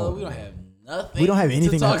sense. We don't have nothing. We don't have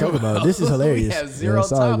anything to talk about. This is hilarious. We have zero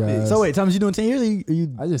sorry, topics. guys. So wait, Thomas, you doing 10 years? Or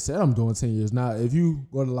you I just said I'm doing 10 years. Now, if you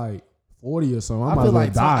go to like 40 or something, I I might feel as well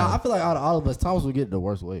like die. I feel like out of all of us, Thomas would get it the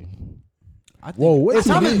worst way. Whoa, what if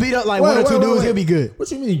you Thomas mean? beat up like Wait, one or wait, two wait, dudes, wait. he'll be good.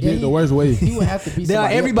 What you mean Yeah, get the worst way? He would have to be. They are,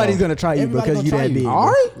 somebody else, everybody's though. gonna try you Everybody because you gonna that try big. All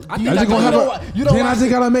right. I I think just I gonna got- have you don't Then I watch just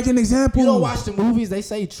gotta make an example. You don't watch the movies. They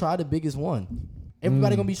say try the biggest one.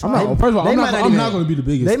 Everybody gonna be I'm trying. not, first of all, They I'm might not not even- gonna be the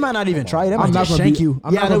biggest. They might not even try. They I'm might not just gonna shank be- you.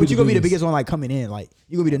 I'm Yeah, not I know, gonna but be you the gonna be the biggest. biggest one like coming in. Like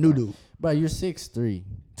you gonna be the new dude. Bro, you're 6'3".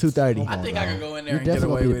 230. I think I could go in there You're and get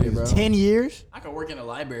definitely away gonna with be it, bro. 10 years? I could work in a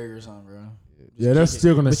library or something, bro. Yeah, that's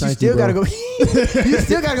still gonna But you shank still bro. gotta go. You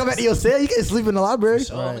still gotta go back to your cell. You can't sleep in the library.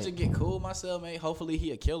 So I'm gonna just get cool with my cellmate. Hopefully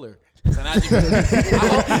he a killer. So now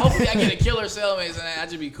hopefully I get a killer cellmate, and I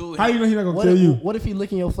just be cool. How you know he not gonna What kill if, you? what if he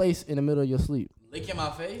licking your face in the middle of your sleep? Licking my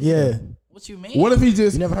face? Yeah, What you mean? What if he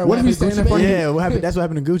just? You never heard What if what he's happened standing in to front of you? yeah. What happened? That's what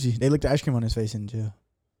happened to Gucci. They licked the ice cream on his face in jail.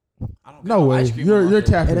 I don't No got way. ice cream on You're my face.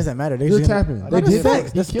 It capping. doesn't matter. They You're just- capping. They They did did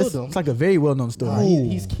that. that. He killed him. It's like a very well known story.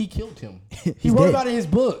 He killed him. He's He wrote dead. about it in his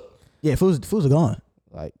book. Yeah, fools are gone.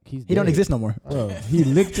 Like He don't dead. exist no more. Bro, he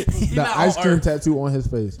licked the not ice on cream Earth. tattoo on his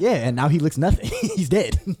face. Yeah, and now he looks nothing. He's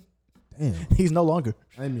dead. Damn. He's no longer.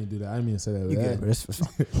 I didn't mean to do that. I didn't mean to say that. You good, bro? That's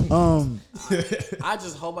fine. I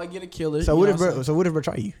just hope I get a killer. So you what know if what I'm bro? So what if bro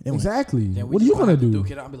try you? Then what? Exactly. saying? Then we What are just you gonna gonna have to do?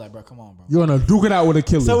 Duke it out. I'll be like, bro, come on, bro. You're gonna duke it out with a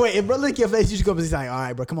killer. So wait, if bro lick your face, you just go up and say, "All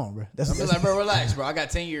right, bro, come on, bro." That's I'll be like, bro, relax, bro. I got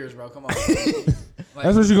 10 years, bro. Come on. Like,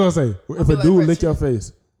 That's what you gonna say. If be a like, dude bro, lick chill. your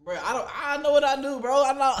face. bro, I know what I do, bro.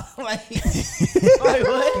 I'm not like, like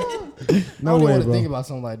what? No I don't way, want to bro. think about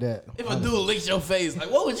something like that. If a dude licks your face, like,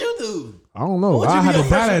 what would you do? I don't know. What would I you had be to your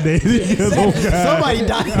die that day. somebody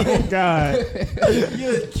died. Oh God. You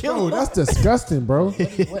would kill Bro, him. that's disgusting, bro.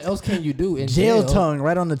 What else can you do in Jail tongue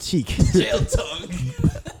right on the cheek. Jail tongue.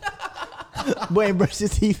 Boy ain't brushed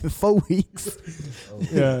his teeth in 4 weeks.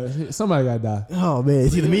 Yeah, somebody gotta die. Oh man,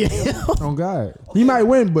 it's either me or him. Oh God, he might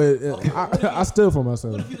win, but I stood for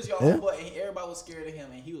myself. What if he was your homeboy and everybody was scared of him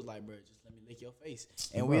and he was like, bro, just let me lick your face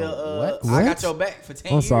and we'll what? I got your back for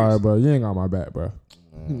 10 I'm years. sorry, bro. You ain't got my back, bro.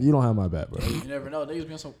 You don't have my back, bro. You never know. Niggas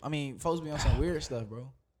be on some. I mean, folks be on some weird stuff,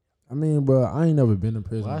 bro. I mean, bro, I ain't never been to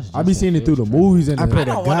prison. Well, I be seeing it through the movies and I pray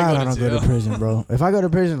to don't wanna God go I to don't go jail. to prison, bro. If I go to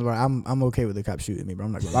prison, bro, I'm okay with the cop shooting me, bro.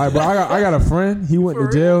 I'm not going. like, bro, I got a friend. He went For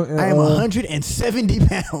to jail. And, I am 170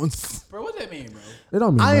 pounds. Bro, what that mean, bro? It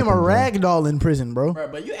don't mean I am a nothing, bro. rag doll in prison, bro. Bro,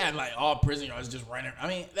 but you act like all prison yards just running. I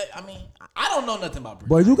mean, I don't know nothing about prison.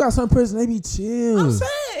 But you got some prison, they be chill. I'm saying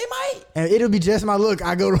it might. And it'll be just my look.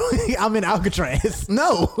 I go. I'm in Alcatraz.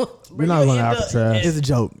 No, We're not going to Alcatraz. it's a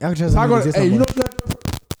joke. Alcatraz. I doesn't go, exist hey, no you know more.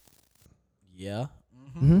 Yeah.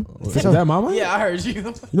 is that mama? Yeah, I heard you. You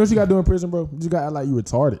know what you got to do in prison, bro? You just got to act like you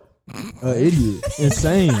retarded. Idiot.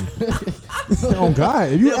 Insane. Oh, God.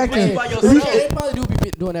 If you Yeah, acting... please, by if yourself. you, They probably do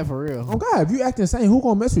be doing that for real. oh, God. If you act insane, who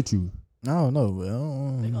going to mess with you? I don't know.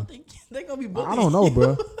 Well, They gonna be bullied. I don't know,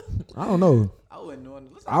 bro. I don't know. I wouldn't know.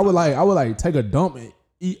 Listen, I would like take a dump and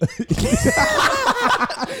eat.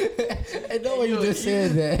 And no way you just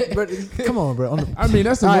said that. but come on, bro. I mean,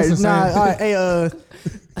 that's the All most right, insane. all right. Hey,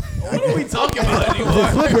 what are we talking about the anymore?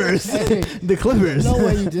 Clippers. The Clippers. No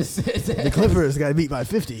way you just said that. The Clippers got beat by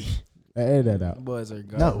 50. Edit that out. Boys are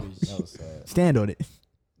No. garbage. That was sad. Stand on it.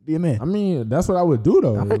 Be a man. I mean, that's what I would do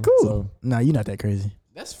though. All right, cool. So, Nah, you're not that crazy.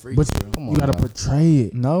 That's freaky. but bro. Come you on, gotta bro. portray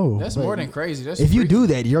it. No. That's more than crazy. That's If you freaky. do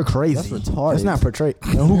that, you're crazy. That's retarded. That's not portrayed.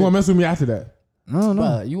 And who gonna mess with me after that? No, no.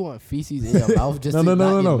 Bruh, you want feces in your mouth just No, to no, no,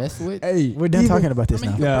 not no, get no. messed with? Hey, We're done even- talking about this I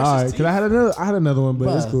mean, now. Yeah, all right. Cause I had another one, but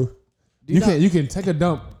it's Bruh. cool. Do You not- can take a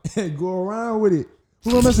dump and go around with it. Who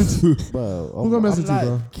gonna mess with you? Bro, Who gonna mess with you,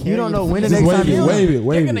 bro? You don't know when the Just next time wave it, you wave it, They're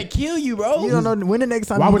wave gonna it. kill you, bro. You don't know when the next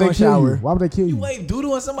time Why you would they gonna kill shower. you? Why would they kill You you? wave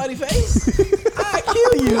doodle on somebody's face. I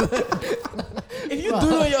kill you. If you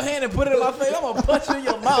doodle in your hand and put it in my face, I'm gonna punch you in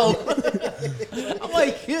your mouth. I'm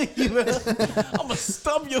like kill you, bro. I'm gonna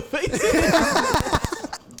stump your face.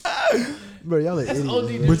 Bro, y'all are That's idiots. OD bro.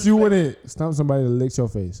 dude. But you wouldn't stomp somebody to lick your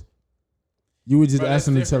face. You would just Bro, ask that's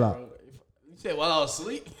them to chill different, out. bro. You said while I was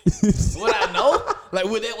asleep. Would I know? Like,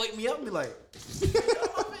 would that wake me up and be like,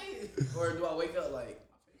 or do I wake up like?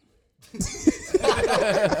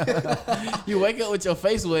 You wake up with your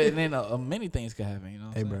face wet, and then many things could happen. You know.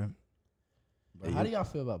 What Hey, I'm bro. saying? Bro, how do y'all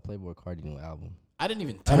feel about Playboy Cardi new album? I didn't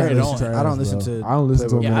even I turn don't it listen on. to I don't listen to. I don't listen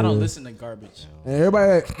to him. Yeah, I don't anyway. listen to garbage. And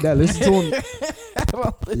everybody that listen to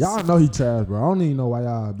him, y'all know he trash, bro. I don't even know why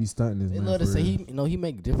y'all be stunting this They man. love to for say real. he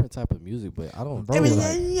make different type of music, but I don't. Bro, Like, like,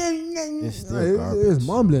 it's still It's garbage.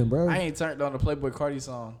 mumbling, bro. I ain't turned on the Playboy Cardi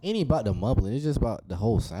song It ain't about the mumbling. It's just about the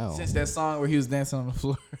whole sound. since that song where he was dancing on the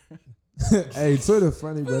floor. Hey, Twitter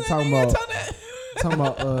funny, bro. Talking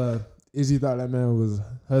about Izzy thought that man was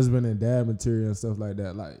husband and dad material and stuff like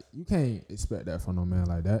that. Like, you can't expect that from no man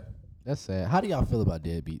like that. That's sad. How do y'all feel about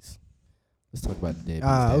deadbeats? Let's talk about the deadbeats.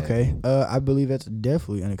 Dad. okay. I believe that's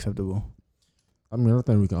definitely unacceptable. I mean, I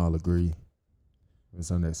think we can all agree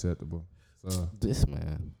it's unacceptable. So, This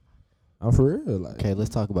man. I'm for real. Like, Okay, let's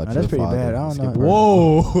talk about Nah, your that's pretty father. bad. I don't Let's know.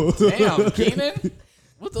 get personal. whoa. Damn, Keenan.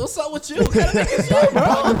 What's up with you? What kind of niggas you, bro?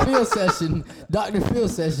 Dr. Phil session. Dr. Phil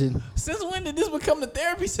session. Since when did this become the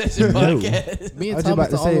therapy session podcast? Me I and was Thomas about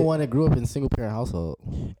the to only say- one that grew up in a single parent household.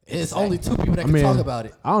 It's only two people that can mean, talk about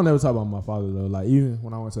it. I don't never talk about my father, though. Like, even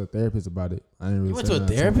when I went to a therapist about it, I didn't really You went say to a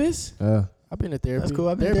nothing. therapist? Yeah. I've been to therapy. That's cool.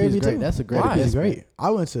 I've been to Therapy is therapy great. too. That's a great Why? It's investment. great. I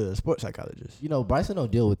went to a sports psychologist. You know, Bryson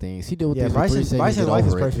don't deal with things. He deal with Yeah, things for 3 Bryson. seconds. Bryson's get life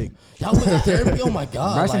is over it. perfect. Y'all went to therapy? Oh my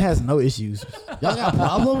God. Bryson like, has no issues. y'all got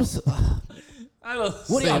problems? I don't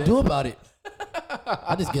What do y'all do about it?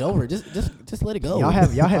 I just get over it. Just let it go. Y'all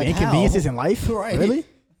have Like, inconveniences how? in life, Right. Really?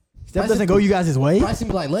 Stuff Bryson- doesn't go you guys' way, Bryson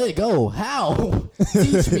be like, let it go. How?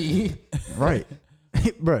 Teach me. right?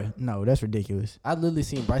 Bruh, no, that's ridiculous. I literally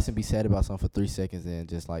seen Bryson be sad about something for 3 seconds and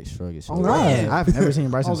just like shrug his Oh, shoulders. God. I've never seen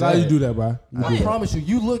Bryson. Oh, God, sad. you do that, bro. You I do that. promise you,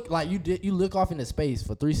 you look like you look off into space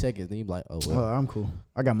for 3 seconds, then you be like, oh Oh, well. I'm cool.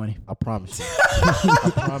 I got money. I promise you.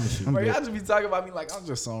 I promise you. I'm Bro, good. y'all just be talking about me like I'm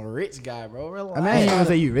just some rich guy, bro. Relax. I mean, I ain't gonna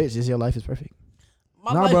say you rich. Just your life is perfect.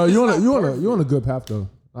 My Nah, life bro, is you not on perfect. a good path though.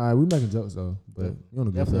 All right, we making jokes though, but you on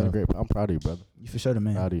a good Definitely on a path. great. I'm proud of you, brother. You for sure the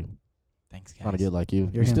man. Proud of you. Thanks, Trying to guys. get like you.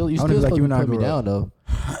 You're You still him. you I wanna still be like you supposed when I to put me grow down up.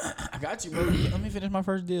 though. I got you, bro. Let me finish my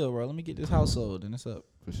first deal, bro. Let me get this household, and it's up.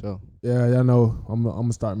 For sure. Yeah, y'all know I'm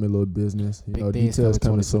gonna start me a little business. You Big know, things details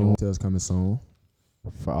coming coming soon. 2021. Details coming soon.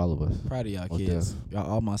 For all of us. Proud of y'all Okay. kids. Y'all,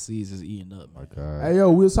 all my seeds is eating up, My man. God. Hey yo,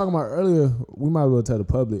 we was talking about earlier. We might as well tell the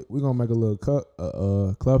public. We gonna make a little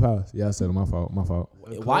clubhouse. Yeah, I said it. My fault.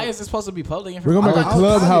 Why is this supposed to be public We're information? gonna make a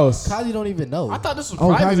clubhouse. Kazi don't even know. I thought this was Oh,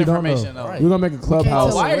 private Kazi don't know. information, though. Right. We're gonna make a clubhouse.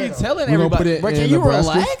 tell Why are you Where? telling We gonna everybody? put it Bro, in can you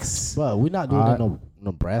Nebraska? relax? But we're not doing All that right. no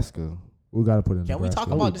Nebraska. We gotta put in. Can we Nebraska.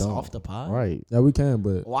 talk about this don't. off the pod? Right. Yeah, we can,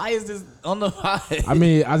 but Why is this on the pod? I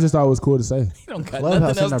mean, I just thought it was cool to say. You don't got Clubhouse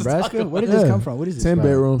nothing in else Nebraska? to talk Where about. did this Yeah. come from? What is this? 10 about?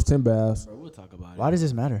 bedrooms, 10 baths. Bro, we'll talk about it. Why does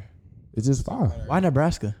this matter? It's just fire. Why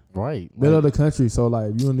Nebraska? Right. Middle of the country. So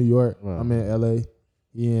like, you in New York, Right. I'm in LA,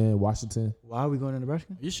 he in Washington. Why are we going to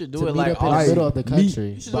Nebraska? You should To do it meet like up in all the like, middle of the country.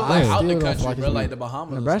 You should do But it like I out still the don't country, feel bro, it's like weird. the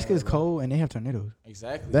Bahamas. or Nebraska is somewhere, bro. cold and they have tornadoes.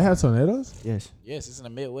 Exactly. They have tornadoes? Yes, Yes, it's in the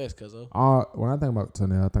Midwest, cuz When I think about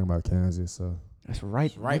tornado, I think about Kansas. So that's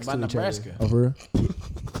right. right next by to each other. Nebraska. over here.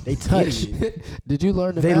 They touch. Did you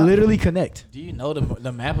learn the They map? literally connect. Do you know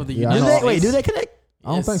the map of the Yeah, I United know. States? Wait, do they connect?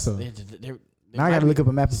 I don't think so. They Now I might gotta be look up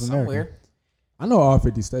a map of America. somewhere. I know all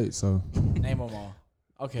 50 states. So Name them all.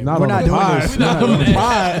 Okay, not We're on not the doing pod. this. We're not doing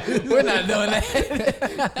that. Pod. We're not doing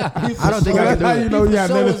that. I don't think I can do How it. you know you have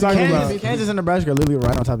For nothing sure to talk Kansas- about? Kansas and Nebraska are literally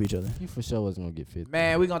right on top of each other. You for sure wasn't gonna get 50.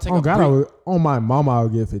 Man, we're gonna take Oh a God, break on my mama, I'll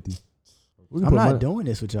get 50. We can I'm put not money- doing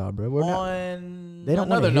this with y'all, bro. We're not. on They don't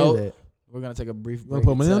want another to hear note. that. We're gonna take a brief wanna break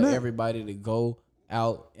put and money on tell that? everybody to go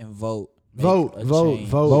out and vote. Make Vote, a vote, change.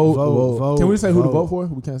 vote. Can we say who to vote for?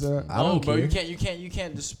 We can't say that. I No, don't bro, care. you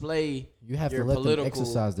can't display You have your to let them political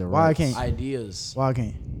exercise their Why I rights. can't? ideas. Why I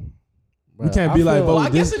can't? We can't be I like, feel vote Well, I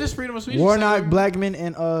guess this- it is freedom of speech. Warnock, Blackman,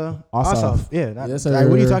 and Ossoff. Ossoff. Yeah. That, Yes, like, sir.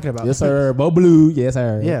 what are you talking about? Yes, sir. Vote blue. Yes,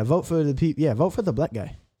 sir. Yeah, vote for the people. Yeah, vote for the black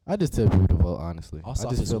guy. I just tell people to vote honestly. Ossoff I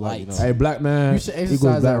just is feel like white. Hey, black man. You should equals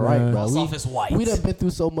exercise that black right, man. bro. Ossoff is white. We done been through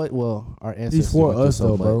so much. Well, our ancestors for went through us, so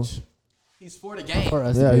though, bro. much. He's for the game. For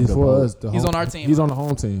us Yeah, to be he's able to for vote. us. the He's home- on our team. He's on the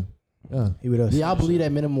home team. Yeah. He with us. Do y'all believe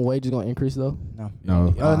that minimum wage is gonna increase though? No. No.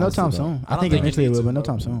 No honestly time don't. soon. I I don't think think it eventually it needs will, to, but no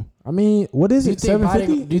bro. time soon. I mean, what is Do you it? think Biden,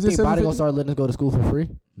 750? do you Is it think Biden gonna 750? start letting us go to school for free?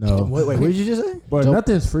 No. Wait, what did you just say? But Joe-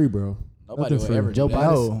 nothing's free, bro. Nobody Nothing's will free. ever Joe do that.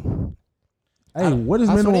 Biden. No. Hey, what is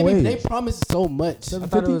I swear minimum they wage? promised so much. I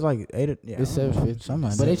thought it was like 8. Yeah, It's $7.50. Something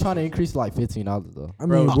like But they that. trying to increase to like $15 though. I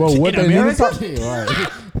mean, Bro, bro, what in they need to America? talk-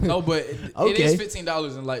 right. No, but it Okay. is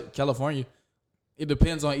 $15 in like California. It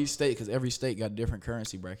depends on each state because every state got different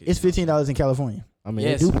currency brackets. It's $15 in California. I mean,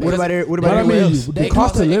 Yes. they do. What Pay, What about it? What But about I everywhere mean, else? the They cost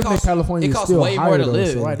cost- of it living in costs- California it is costs still way higher more to though, live.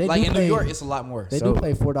 so- Right, they Like do in New pay- York, it's a lot more. they So- do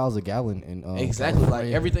pay $4 a gallon in Exactly. Like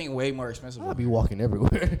California. everything way more expensive. I'll be walking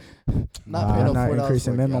everywhere. Nah, paying I'm not $4 for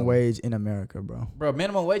increasing a minimum gallon. wage in America, bro. Bro,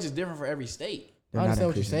 minimum wage is different for every state. They're I not understand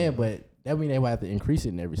what you're increasing saying, it. but that means they would have to increase it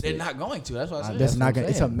in every They're state. not going to. That's what I said. That's what not I'm gonna.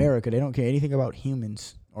 It's saying. America. They don't care anything about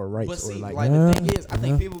humans or rights But see, or like, like. the thing is, I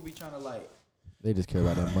think people be trying to like. They just care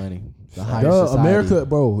about that money. The higher Duh, society. America,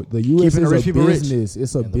 bro. The U.S. Keeping the is rich a people rich. business.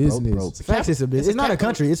 It's a And the broke business. broke. Facts, it's a business. It's not a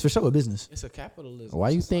country. It's for sure a business. It's a capitalism. Why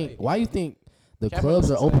you society. think? Why you think the Capital clubs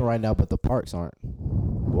are society. open right now, but the parks aren't?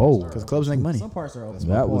 Whoa, Because clubs make money. Some parts are open. That's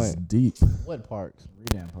my that was point. deep. What parks?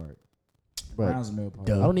 Redan Park. But Browns Mill Park.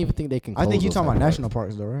 Duh. I don't even think they can. I think close you those talking type about of national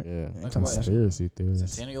parks though, right? parks. Yeah. You Like talking about what? Conspiracy theories.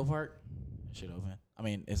 Centennial Park? That shit open. I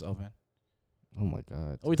mean, it's open. Oh my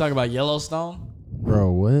God. Are we talking about Yellowstone? Bro,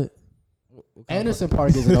 what? What kind of Anderson Park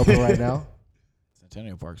isn't open right now. park?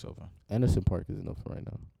 Centennial Park's open. Anderson Park isn't open right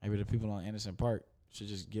now. Maybe the people on Anderson Park should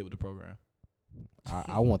just get with the program.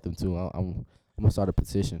 I want them to. I'm gonna start a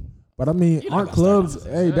petition. But I mean, You're not aren't gonna start clubs?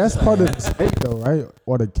 nothing. Hey, that's part of the state though, right?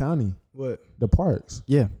 Or the county, What? the parks.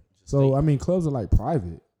 Yeah. So I mean, clubs are like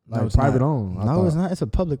private, No, like it's private not. owned. I No, thought. it's not. It's a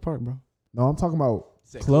public park, bro. No, I'm talking about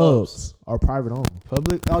Said clubs are private owned.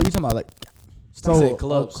 Public? Oh, you talking about like? So said a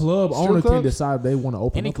clubs. club Strip owner can clubs? decide they want to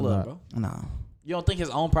open Any up or club, not. bro. Nah. You don't think it's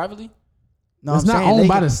owned privately? No, It's I'm not saying owned they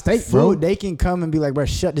by can- the state, bro. They can come and be like, bro,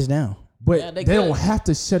 shut this down. But Yeah, they they don't could. have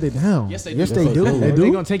to shut it down. Yes, they Yes, do. they do. They They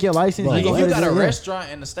do? gonna take your license. Like, you if gonna you got a yeah.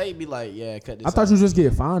 restaurant in the state, be like, yeah, cut this I thought out. you just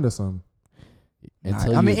get fined or something.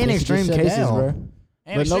 Until I mean, your in business extreme gets shut cases, down. bro. And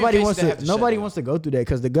But extreme nobody cases, wants they have to. shut Nobody down. wants to go through that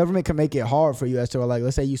because the government can make it hard for you as to like,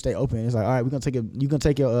 let's say you stay open. It's like, all right, we're gonna take you gonna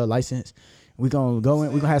take your license. We're gonna go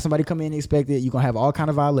in. We're gonna have somebody come in and inspect it. You're gonna have all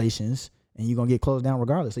kind of violations, and you're gonna get closed down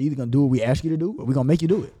regardless. So you're either gonna do what we ask you to do, or we're gonna make you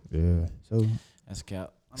do it. Yeah. So That's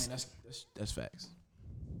cap. I mean, that's facts.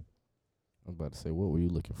 I'm about to say, what were you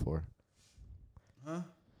looking for? Huh?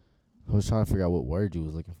 I was trying to figure out what word you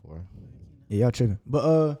was looking for. yeah, y'all tripping.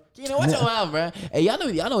 But Keenan, watch your mouth, bro. Hey, y'all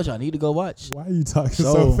know what y'all need to go watch. Why are you talking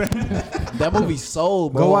So- so fast? That movie Soul,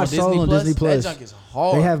 bro. Go watch on Soul on Disney Plus. That junk is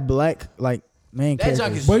hard. they have black like main That junk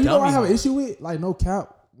characters. is- But you know what I dummy have an hard. issue with? Like no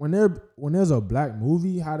cap. When there's a black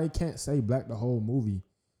movie, how they can't say black the whole movie.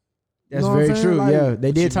 That's know what I'm very saying? true. Like, yeah, they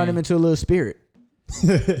you did turn him mean? into a little spirit.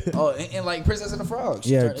 Oh, and like Princess and the Frog.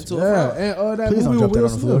 She Yeah, turned into a Yeah, frog. and that Please don't movie drop with that Will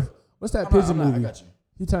on the floor. Smith. What's that I'm not- pigeon I movie? got you.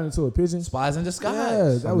 He turned into a pigeon. Spies in Disguise. Yeah,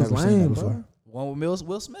 that I've was never seen that lame, before. bro. One with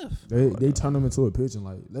Will Smith. They turned him into a pigeon.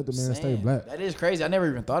 Like let the man stay Saying, black. That is crazy. I never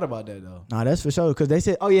even thought about that though. Nah, that's for sure. Because they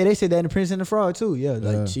said, oh yeah, they said that in Prince and the Frog too. Yeah, Yeah.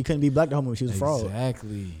 like she couldn't be black the whole movie. She was a frog.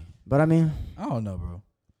 Exactly. But I mean, I don't know, bro.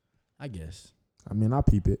 I guess. I mean, I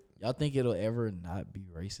peep it. Y'all think it'll ever not be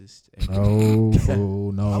racist? No,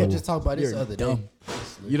 fool, no. I was just talking about this You're the other dumb. day.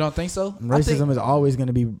 You don't think so? Racism is always going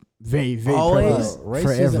to be very, very Always? prevalent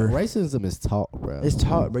forever. Racism is taught, bro. It's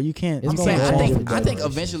taught, bro. You can't. It's you I'm gonna can't saying, change change I it. think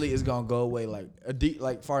eventually it's gonna go away,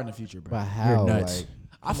 like far in the future, bro. But how? nuts. Like,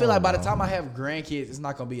 I feel like by the time I have grandkids, it's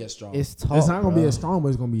not gonna be as strong. it's taught. It's not gonna bro. be as strong, but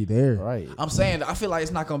it's gonna be there. right. I'm saying I feel like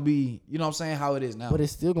it's not gonna be, you know what I'm saying, how it is now. But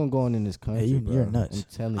it's still gonna go on in this country. you- bro. you're nuts.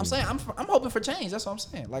 I'm telling you. I'm saying I'm hoping for change. That's what I'm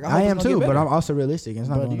saying. Like hope I it's am gonna too, get but better. I'm also realistic. It's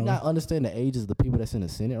not Bro, do going you to. not understand the ages of the people that's in the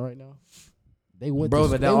Senate right now? They went. Bro, to,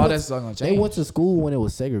 but they all went- that's not gonna They change. went to school when it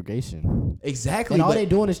was segregation, Exactly. and all but they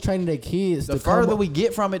doing is training their kids. the to come further up- we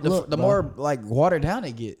get from it, the Look, bro. more like watered down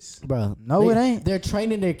it gets. Bro, No, it ain't. They're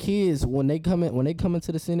training their kids when they come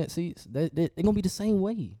into the Senate seats. They're gonna be the same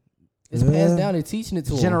way. It's Yeah. passed down and teaching it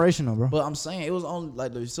to them. Generational, bro. But I'm saying it was only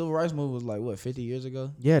like the civil rights movement was like what 50 years ago.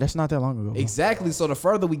 Yeah, that's not that long ago. Bro. Exactly. So the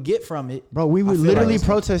further we get from it, Bro, we I were feel like literally it's-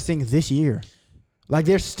 protesting this year. Like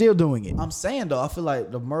they're still doing it. I'm saying though, I feel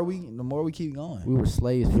like the more we keep going, We were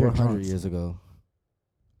slaves You're 400 drunk. years ago,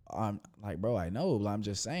 I'm like, bro, I know, but I'm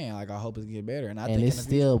just saying, like, I hope it get better, and I and think it's in the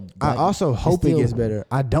future- still. I also it's hope it still- gets better.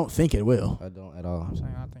 I don't think it will. I don't at all. I'm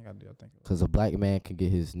saying, I think I do. I think. Because a black man can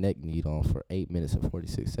get his neck kneed on for 8 minutes and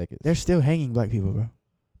 46 seconds. They're still hanging black people, bro.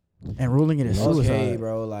 And ruling it as Okay, suicide.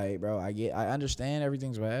 bro, like, bro, I understand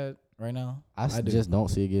everything's bad right now. I do. just don't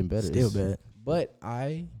see it getting better. Still It's- bad. But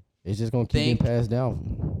It's just gonna keep getting Think- passed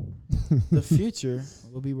down. the future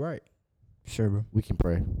will be bright. Sure, bro. We can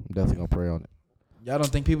pray. I'm definitely gonna pray on it. Y'all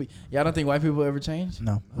don't think white people ever change?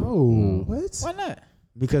 No. Oh, what? Why not?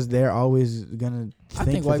 Because they're always gonna I think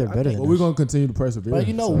think that white- they're I better think- than Well, we're us. gonna continue to persevere. But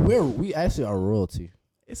you know, so. we actually are royalty.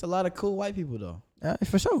 It's a lot of cool white people though.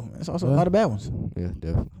 For sure. There's also a Yeah. lot of bad ones. Yeah,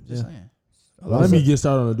 definitely. I'm just Yeah. saying. Let me get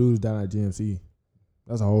started on the dudes down at GMC.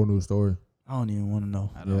 That's a whole new story. I don't even want to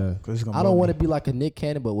know. I don't. Yeah. 'Cause it's gonna I don't bother want me. to be like a Nick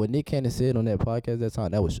Cannon, but what Nick Cannon said on that podcast that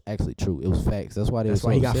time, that was actually true. It was facts. That's why they That's were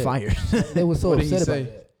why so he got upset. fired. They were so What did he upset say?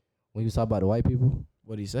 about that. When he was talking about the white people,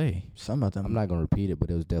 What did he say? Something about them. I'm not gonna repeat it, but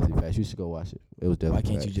it was definitely facts. You should go watch it. It was definitely. Why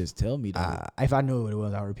can't you facts. just tell me that? If I knew what it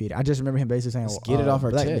was, I'll repeat it. I just remember him basically saying, Just get it off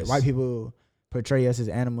our chest. White people portray us as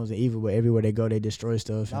animals and evil, but everywhere they go, they destroy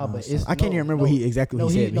stuff. Nah, and, but so it's- I can't no, even remember no. exactly No,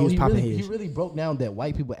 what he said. But he was popping really, heads. he really broke down that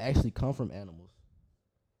white people actually come from animals,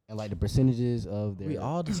 and like the percentages of their We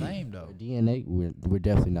all the same though. their DNA. We're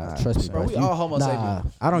definitely not. Trust me, Bro, we You- all Homo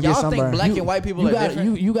sapiens. I don't get Y'all think sunburned. black You- and white people you are got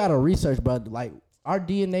different? you got to research, but like our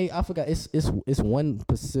DNA, I forgot. It's one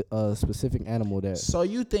specific animal that So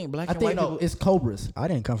you think black I and think white no, people? it's cobras. I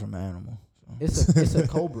didn't come from an animal. It's a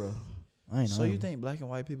cobra. I ain't know. So you think black and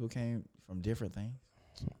white people came from different things?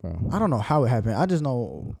 I don't know how it happened. I just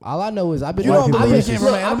know. All I know is I've been You don't I've believe been- it came from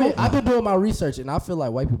an look, I've been- animal? I've been doing my research, and I feel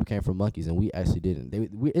like white people came from monkeys, and we actually didn't.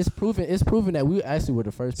 It's proven that we actually were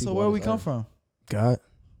the first people. So where on we this come earth. from? God,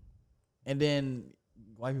 And then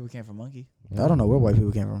white people came from monkey. I don't know where white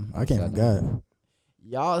people came from. I came from God.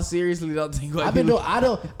 Y'all seriously don't think white I've been people?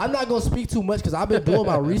 doing. I'm not gonna speak too much because I've been doing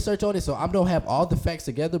my research on it, so I don't have all the facts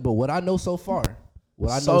together. But what I know so far, All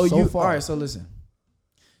right, so listen.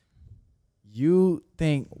 You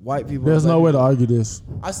think white people? There's black no way to people- argue this.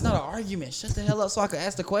 It's not an argument. Shut the hell up so I can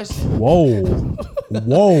ask the question. Whoa.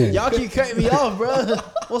 Whoa. Y'all keep cutting me off, bro.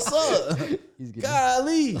 What's up?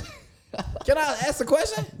 Golly. Can I ask the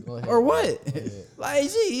question? Go ahead. Or what? Like,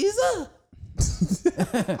 geez.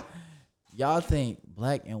 Y'all think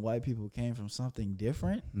black and white people came from something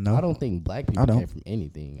different? No, I don't think black people I don't. came from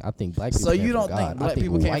anything. I think black people. So came you from don't God. think I black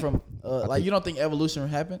people came white- from think- you don't think evolution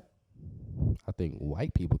happened? I think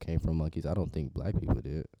white people came from monkeys. I don't think black people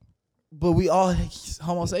did. But we all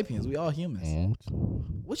Homo sapiens. We all humans. And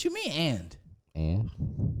What you mean? And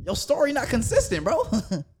what your story not consistent, bro. does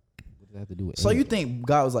that have to do with? So you anything? think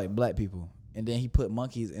God was like black people, and then He put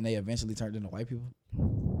monkeys, and they eventually turned into white people?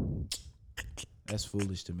 That's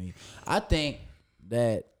foolish to me. I think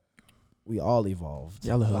that we all evolved.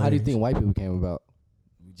 y'all are So how do you hilarious. think white people came about?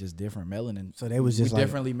 We just different melanin. So they was we just like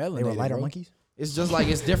differently melanated. they were lighter bro. monkeys. It's just like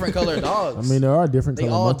it's different colored dogs. I mean, there are different they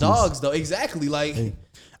color all monkeys. dogs though. Exactly. Like Hey,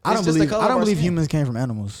 it's I don't just the believe. color I of don't our believe skin. humans came from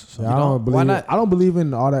animals. So. Yeah, I don't believe. Why not? I don't believe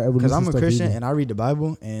in all that evolution Because I'm a stuff Christian either. and I read the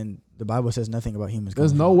Bible, and the Bible says nothing about humans.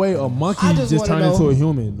 There's coming no from way a animals. monkey I just just wanna turned into know- a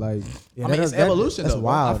human. Like, Yeah, I mean, it's evolution, That's though, bro.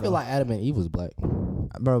 wild. I feel like Adam and Eve was black.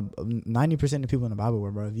 bro, 90% of people in the Bible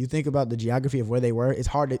were, bro. If you think about the geography of where they were, it's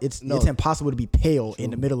hard. It's No. impossible to be pale in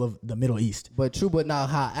the middle of the Middle East. But true, but now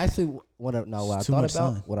how actually what I It's thought too much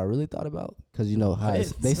about, sun. what I really thought about, because you know how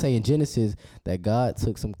What? they say in Genesis that God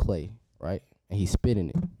took some clay, right, and He spit in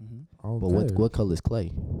it. But what color is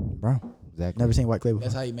clay? Bro, Exactly. never seen white clay before.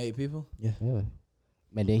 that's how He made people. Yeah.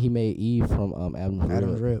 And then He made Eve from Adam's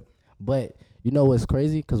Adam's rib. rib. But You know what's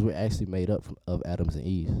crazy? Because we're actually made up of atoms and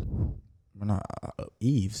Eves. We're not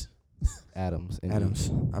Eves. Atoms and Adams.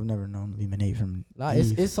 Eves. I've never known to be made from. Nah,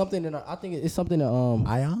 Eve. it's something in our, I think it's something that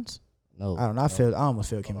Ions. no. I don't know. I almost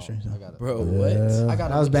failed Hold on, chemistry. So. I got it. Bro, Yeah. what? I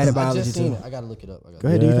got I was bad at biology, I just seen too. it. I gotta look it up. Go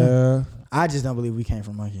ahead, do you think? Yeah, I just don't believe we came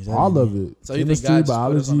from monkeys. That all ain't of it. So you think Chemistry, God just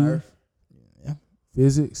put us on biology, Earth? Yeah.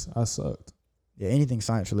 physics. I sucked. Yeah, anything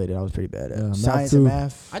science related, I was pretty bad at. Yeah, math Science too. and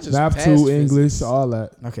math. I just Math passed 2, physics. English, all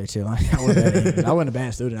that. Okay, chill. I wasn't bad at English. I wasn't a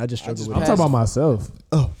bad student. I just struggled just with I'm it. talking about myself.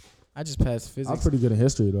 I just passed I'm physics. pretty good in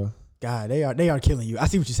history though. God, they are killing you. I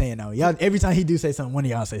see what you're saying now. Y'all, every time he do say something, one of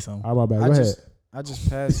y'all say something. All right, my bad. I Go just- ahead. I just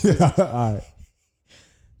passed. Physics. All right.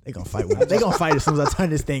 They gonna fight. They gonna fight as soon as I turn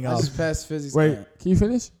this thing I off. just passed physics. Wait, and- can you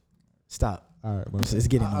finish? Stop. All right, It's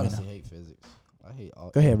getting I annoying honestly now. hate physics. I hate all.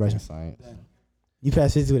 Go ahead, everything Bryson. Science. You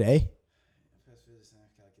passed physics with an A?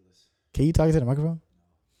 Can you talk into the microphone?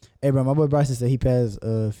 Hey, bro, my boy Bryson said he passed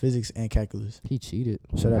physics and calculus. He cheated.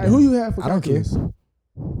 Shut up. Hey, who you have for I don't care. calculus?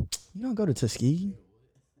 You don't go to Tuskegee.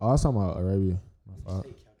 Oh, I was talking about Arabia. My fault.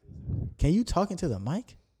 Can you talk into the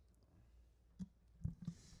mic?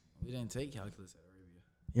 We didn't take calculus at Arabia.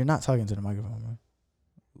 You're not talking to the microphone, bro.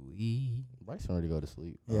 We Bryson ready to go to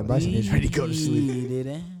sleep. Yeah, Bryson is ready to go to sleep.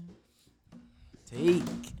 didn't take.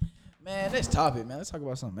 Man, next topic, man. Let's talk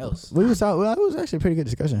about something else. We was talking. Well, it was actually a pretty good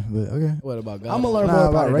discussion, but okay. What about God? I'm gonna learn Nah, more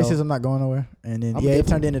about about it, though. racism not going nowhere, and then I'm yeah, it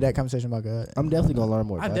definitely- turned into that conversation about God. I'm definitely gonna learn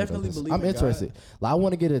more. I about definitely it, though, 'cause believe I'm in interested. Like I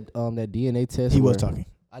want to get a that DNA test. He was where- talking.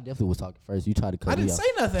 I definitely was talking first. You tried to cut I me didn't off.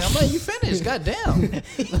 say nothing. I'm letting you finish. Goddamn.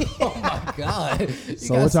 Oh my god.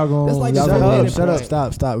 So what y'all going? that's like y'all the Shut gonna up! related Shut up!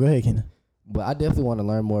 point. Stop! Go ahead, Kenan. But I definitely want to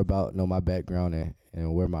learn more about my background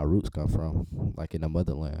and where my roots come from, like in the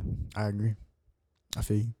motherland. I agree. I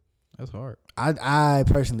feel you. That's hard. I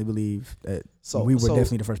personally believe that So we were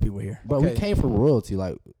definitely the first people here. But we Okay. came from royalty,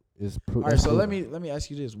 like it's. All right. So let me ask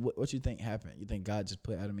you this: what you think happened? You think God just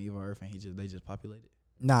put Adam and Eve on Earth and they just populated?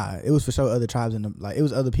 Nah, it was for sure other tribes in the it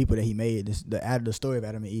was other people that he made. The story of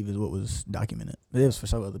Adam and Eve is what was documented. But it was for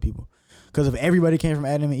sure other people. Because if everybody came from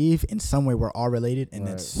Adam and Eve, in some way we're all related, and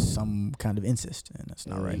Right. that's some kind of incest, and that's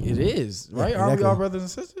not right. It is, Yeah, right? Aren't we exactly. all brothers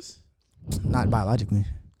and sisters? Not biologically.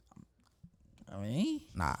 I mean,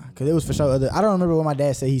 Nah, because it was for sure other. I don't remember what my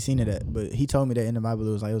dad said he seen it at, but he told me that in the Bible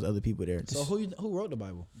it was other people there. so who wrote the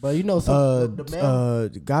Bible? But you know, some, the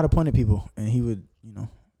man. God appointed people, and he would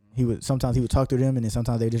sometimes he would talk to them, and then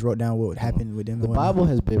sometimes they just wrote down what would happen with them. the and whatnot. Bible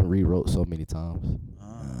has been rewrote so many times,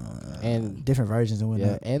 and different versions and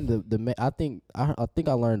yeah, whatnot. and the man. I think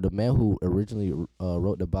I learned the man who originally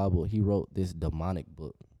wrote the Bible. He wrote this demonic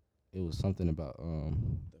book. It was something about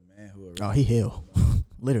The man who. Oh, he hell,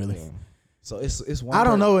 literally. yeah. So it's one. I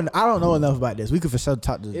don't know enough about this. We could for sure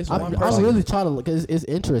talk to. It's talk one to- I'm person. really trying to look. It's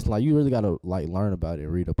interesting. Like you really gotta like learn about it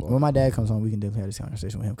and read up on. When it. my dad comes home, we can definitely have this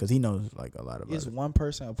conversation with him because he knows like a lot about Is it. one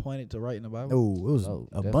person appointed to write in the Bible? Oh, it was No,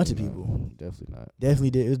 a bunch of definitely people. not. Definitely not. Definitely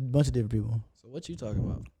did. It was a bunch of different people. So what you talking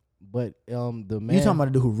about? But the man. You talking about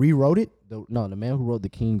the dude who rewrote it? the man who wrote the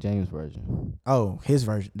King James version. Oh, his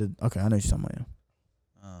version. Okay, I know what you're talking about. Yeah.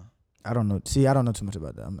 I don't know. See, I don't know too much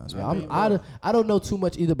about that. I'm not. Yeah, I don't know too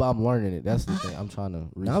much either, but I'm learning it. That's the thing. I'm trying to.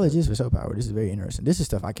 Knowledge is for sure power. This is very interesting. This is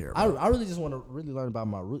stuff I care I about. really just want to really learn about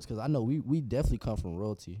my roots because I know we definitely come from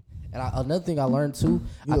royalty. And another thing I learned too.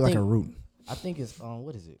 You I look like think, a root. I think it's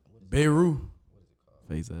what is it? Beirut.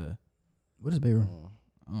 Face What is Beirut?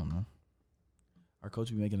 I don't know. Our coach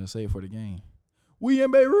be making us say it for the game. We in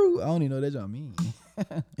Beirut. I don't even know what that y'all mean.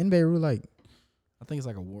 In Beirut, like I think it's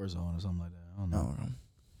like a war zone or something like that. I don't know. no.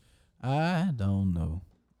 I don't know.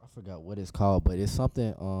 I forgot what it's called, but it's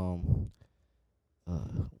something.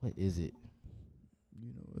 What is it?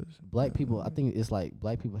 You know, Black people. I think it's like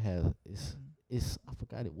black people have it's. I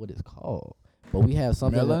forgot what it's called, but we have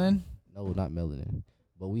something. Melanin. No, not melanin.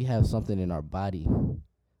 But we have something in our body.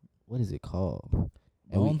 What is it called?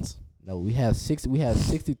 And Bones. we have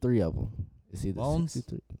 63 of them. It's either Bones?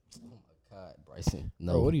 63. Oh my God, Bryson.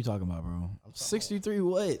 No. Bro, what are you talking about, bro? 63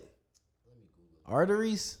 what?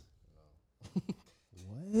 Arteries?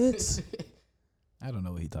 What? I don't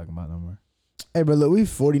know what he talking about no more. Hey, bro, look, we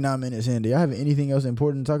 49 minutes in. Do y'all have anything else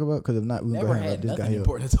important to talk about? Because if not, we can go Never ahead and had let this guy nothing here.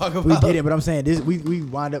 important to talk about. We did it, but I'm saying this. We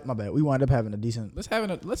wind up. My bad. We wind up having a decent Let's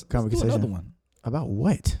do Conversation. another one. about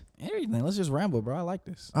what? Everything. Let's just ramble, bro. I like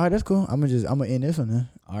this. All right, that's cool. I'm gonna end this one then.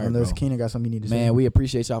 All right, Unless bro. Keenan got something you need to say. Man, we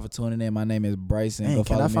appreciate y'all for tuning in. My name is Bryson. Man, Go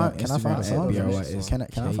can follow I me find on can I find a Instagram song? at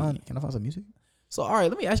Can I BRYSK. find some music? So, all right,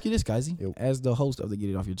 let me ask you this, guys. Yep. As the host of the Get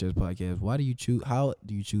It Off Your Chest podcast, how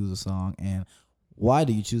do you choose a song, and why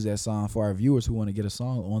do you choose that song for our viewers who want to get a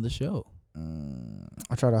song on the show?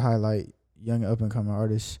 I try to highlight young up and coming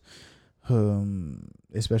artists,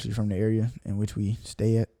 especially from the area in which we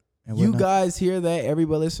stay at. and You whatnot. guys hear that?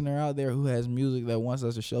 Everybody listener out there who has music that wants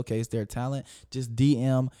us to showcase their talent, just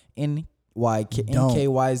DM NKYZIE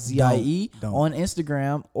Don't. on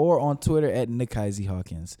Instagram or on Twitter at Nikai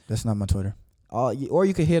Hawkins. That's not my Twitter. Or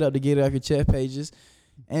you can hit up the Get It Off Your Chest pages,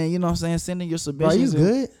 and you know what I'm saying, send in your Bro, are you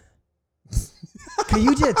submissions. good? Cause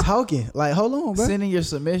you just talking. Like, hold on, bro. Send in your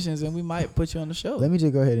submissions, and we might put you on the show. Let me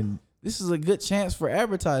just go ahead and. This is a good chance for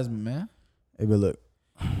advertisement, man. Hey, but look,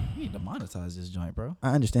 We need to monetize this joint, bro.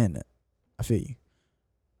 I understand that. I feel you.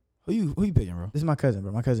 Who you picking, bro? This is my cousin,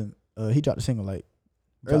 bro. My cousin, he dropped a single like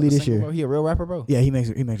Drop early the this single, year. bro? He a real rapper, bro. Yeah, he makes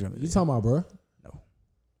records. You talking about, bro?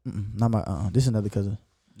 Not my. This is another cousin.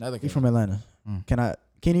 Another He's from Atlanta. Mm.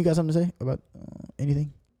 Can you got something to say about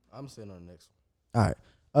anything? I'm sitting on the next one. All right.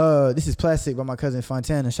 This is Plastic by my cousin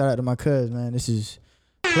Fontana. Shout out to my cuz, man. This is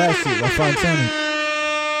Plastic by Fontana.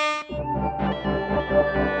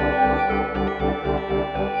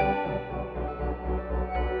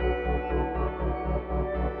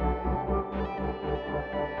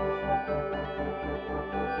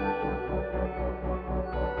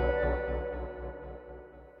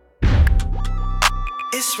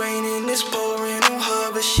 It's raining, it's pouring on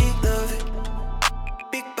her, but she love it.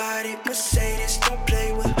 Big body Mercedes, don't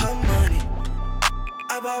play with her money.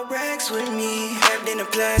 I bought racks with me, wrapped in a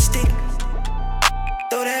plastic.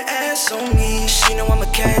 Throw that ass on me, she know I'ma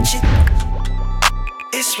catch it.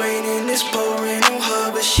 It's raining, it's pouring on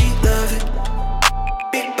her, but she love it.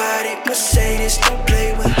 Big body Mercedes, don't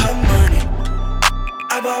play with her money.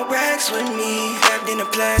 I bought racks with me, wrapped in a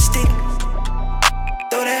plastic.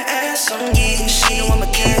 Throw that ass on me, she know I'ma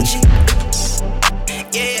catch it.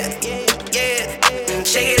 Yeah, yeah,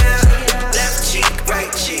 check it out. Left cheek,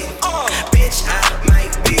 right cheek. Bitch, I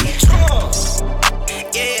might be.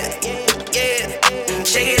 Yeah, yeah,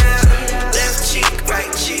 check it out. Left cheek,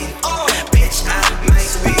 right cheek. Bitch, I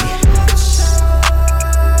might be.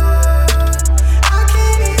 I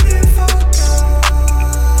can't even focus.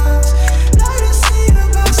 Like to see the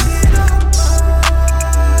box it up.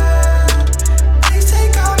 Please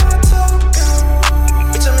take all my tokens.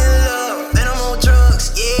 Bitch, I'm in love and I'm on drugs,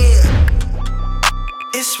 yeah.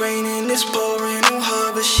 It's raining, it's pouring on her,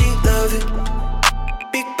 but she love it.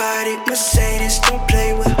 Big body Mercedes, don't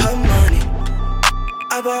play with her money.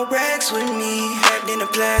 I bought racks with me, wrapped in a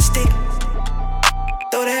plastic.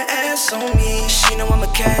 Throw that ass on me, she know I'ma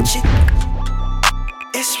catch it.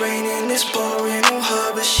 It's raining, it's pouring on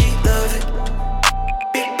her, but she love it.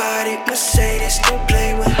 Big body Mercedes, don't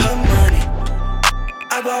play with her money.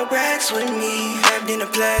 I bought racks with me, wrapped in a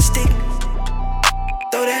plastic.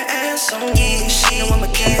 Throw that ass on me, she know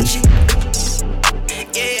I'ma catch it.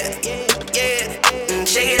 Yeah, yeah,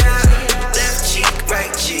 check it out. Left cheek,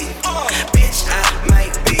 right cheek. Bitch, I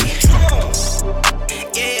might be.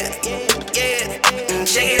 Yeah, yeah,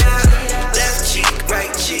 check it out. Left cheek,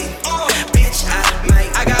 right cheek. Bitch, I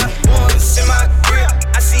might. I got ones in my grip.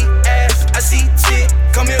 I see ass, I see tit.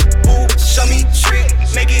 Come here, boo, show me trick.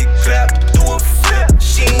 Make it clap, do a flip.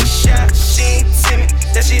 She ain't shy, she ain't timid.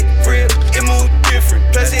 That shit real, it move different.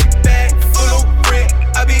 Plastic bag, full of rent.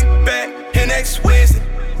 I be back here next Wednesday.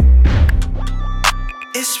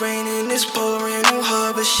 It's raining, it's pouring on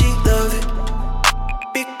her, but she love it.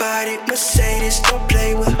 Big body Mercedes, don't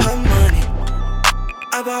play with her money.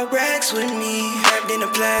 I bought racks with me, wrapped in a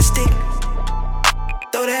plastic.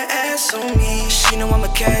 Throw that ass on me, she know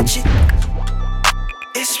I'ma catch it.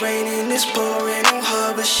 It's raining, it's pouring on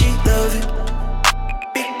her, but she love it.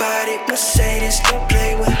 Big body Mercedes, don't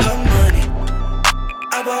play with her money.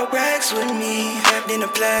 I bought racks with me, wrapped in a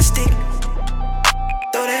plastic.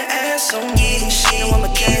 Throw that ass on me, she know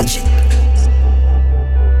I'ma catch it.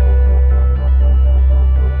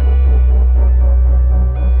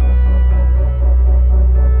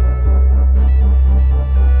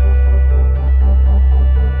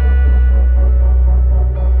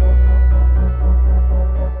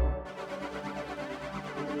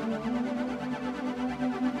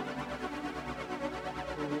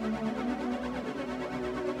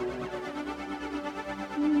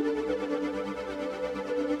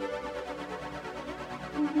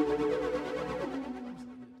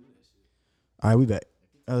 All right, we back.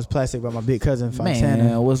 That was Plastic by my big cousin Fontana.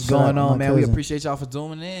 Man, what's Shout out going to on, my man? We cousin. appreciate y'all for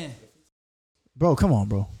zooming in. Bro, come on,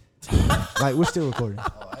 bro. Like, we're still recording.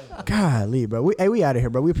 Golly, bro. We out of here,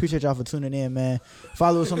 bro. We appreciate y'all for tuning in, man.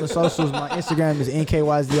 Follow us on the socials. My Instagram is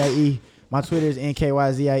NKYZIE. My Twitter is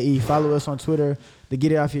NKYZIE. Follow us on Twitter. The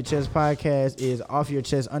Get It Off Your Chest podcast is Off Your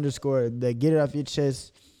Chest _ the Get It Off Your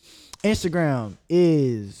Chest. Instagram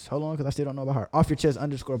is, hold on, because I still don't know about her. Off Your Chest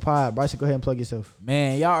 _ pod. Bryson, go ahead and plug yourself.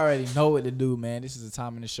 Man, y'all already know what to do, man. This is the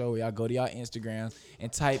time in the show where y'all go to y'all Instagrams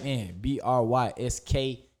and type in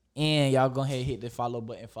BRYSKEYE And y'all go ahead and hit the follow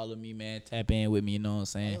button. Follow me, man. Tap in with me. You know what I'm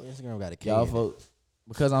saying? Instagram got a K. Y'all folks,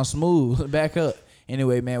 because I'm smooth. Back up.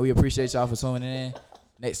 Anyway, man, we appreciate y'all for tuning in.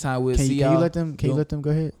 Next time we'll see y'all. Can you let them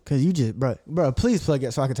go ahead? Cause you just, bro, please plug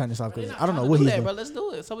it so I can turn this off. Cause I don't know what he's doing. Bro, let's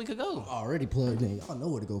do it so we could go. Already plugged in. Y'all know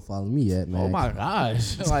where to go follow me at, man. Oh my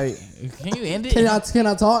gosh! Like, can you end it? Can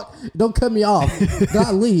I talk? Don't cut me off.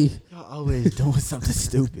 God leave. Y'all always doing something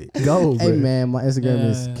stupid. Go, Hey bro. man, my Instagram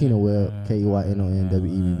is Keno Webb,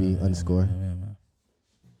 KEYNONWEBB_.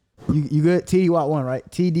 You good? TDWAT1, right?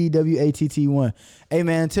 TDWATT1. Hey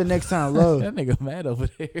man, until next time, love. That nigga mad over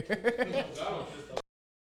there.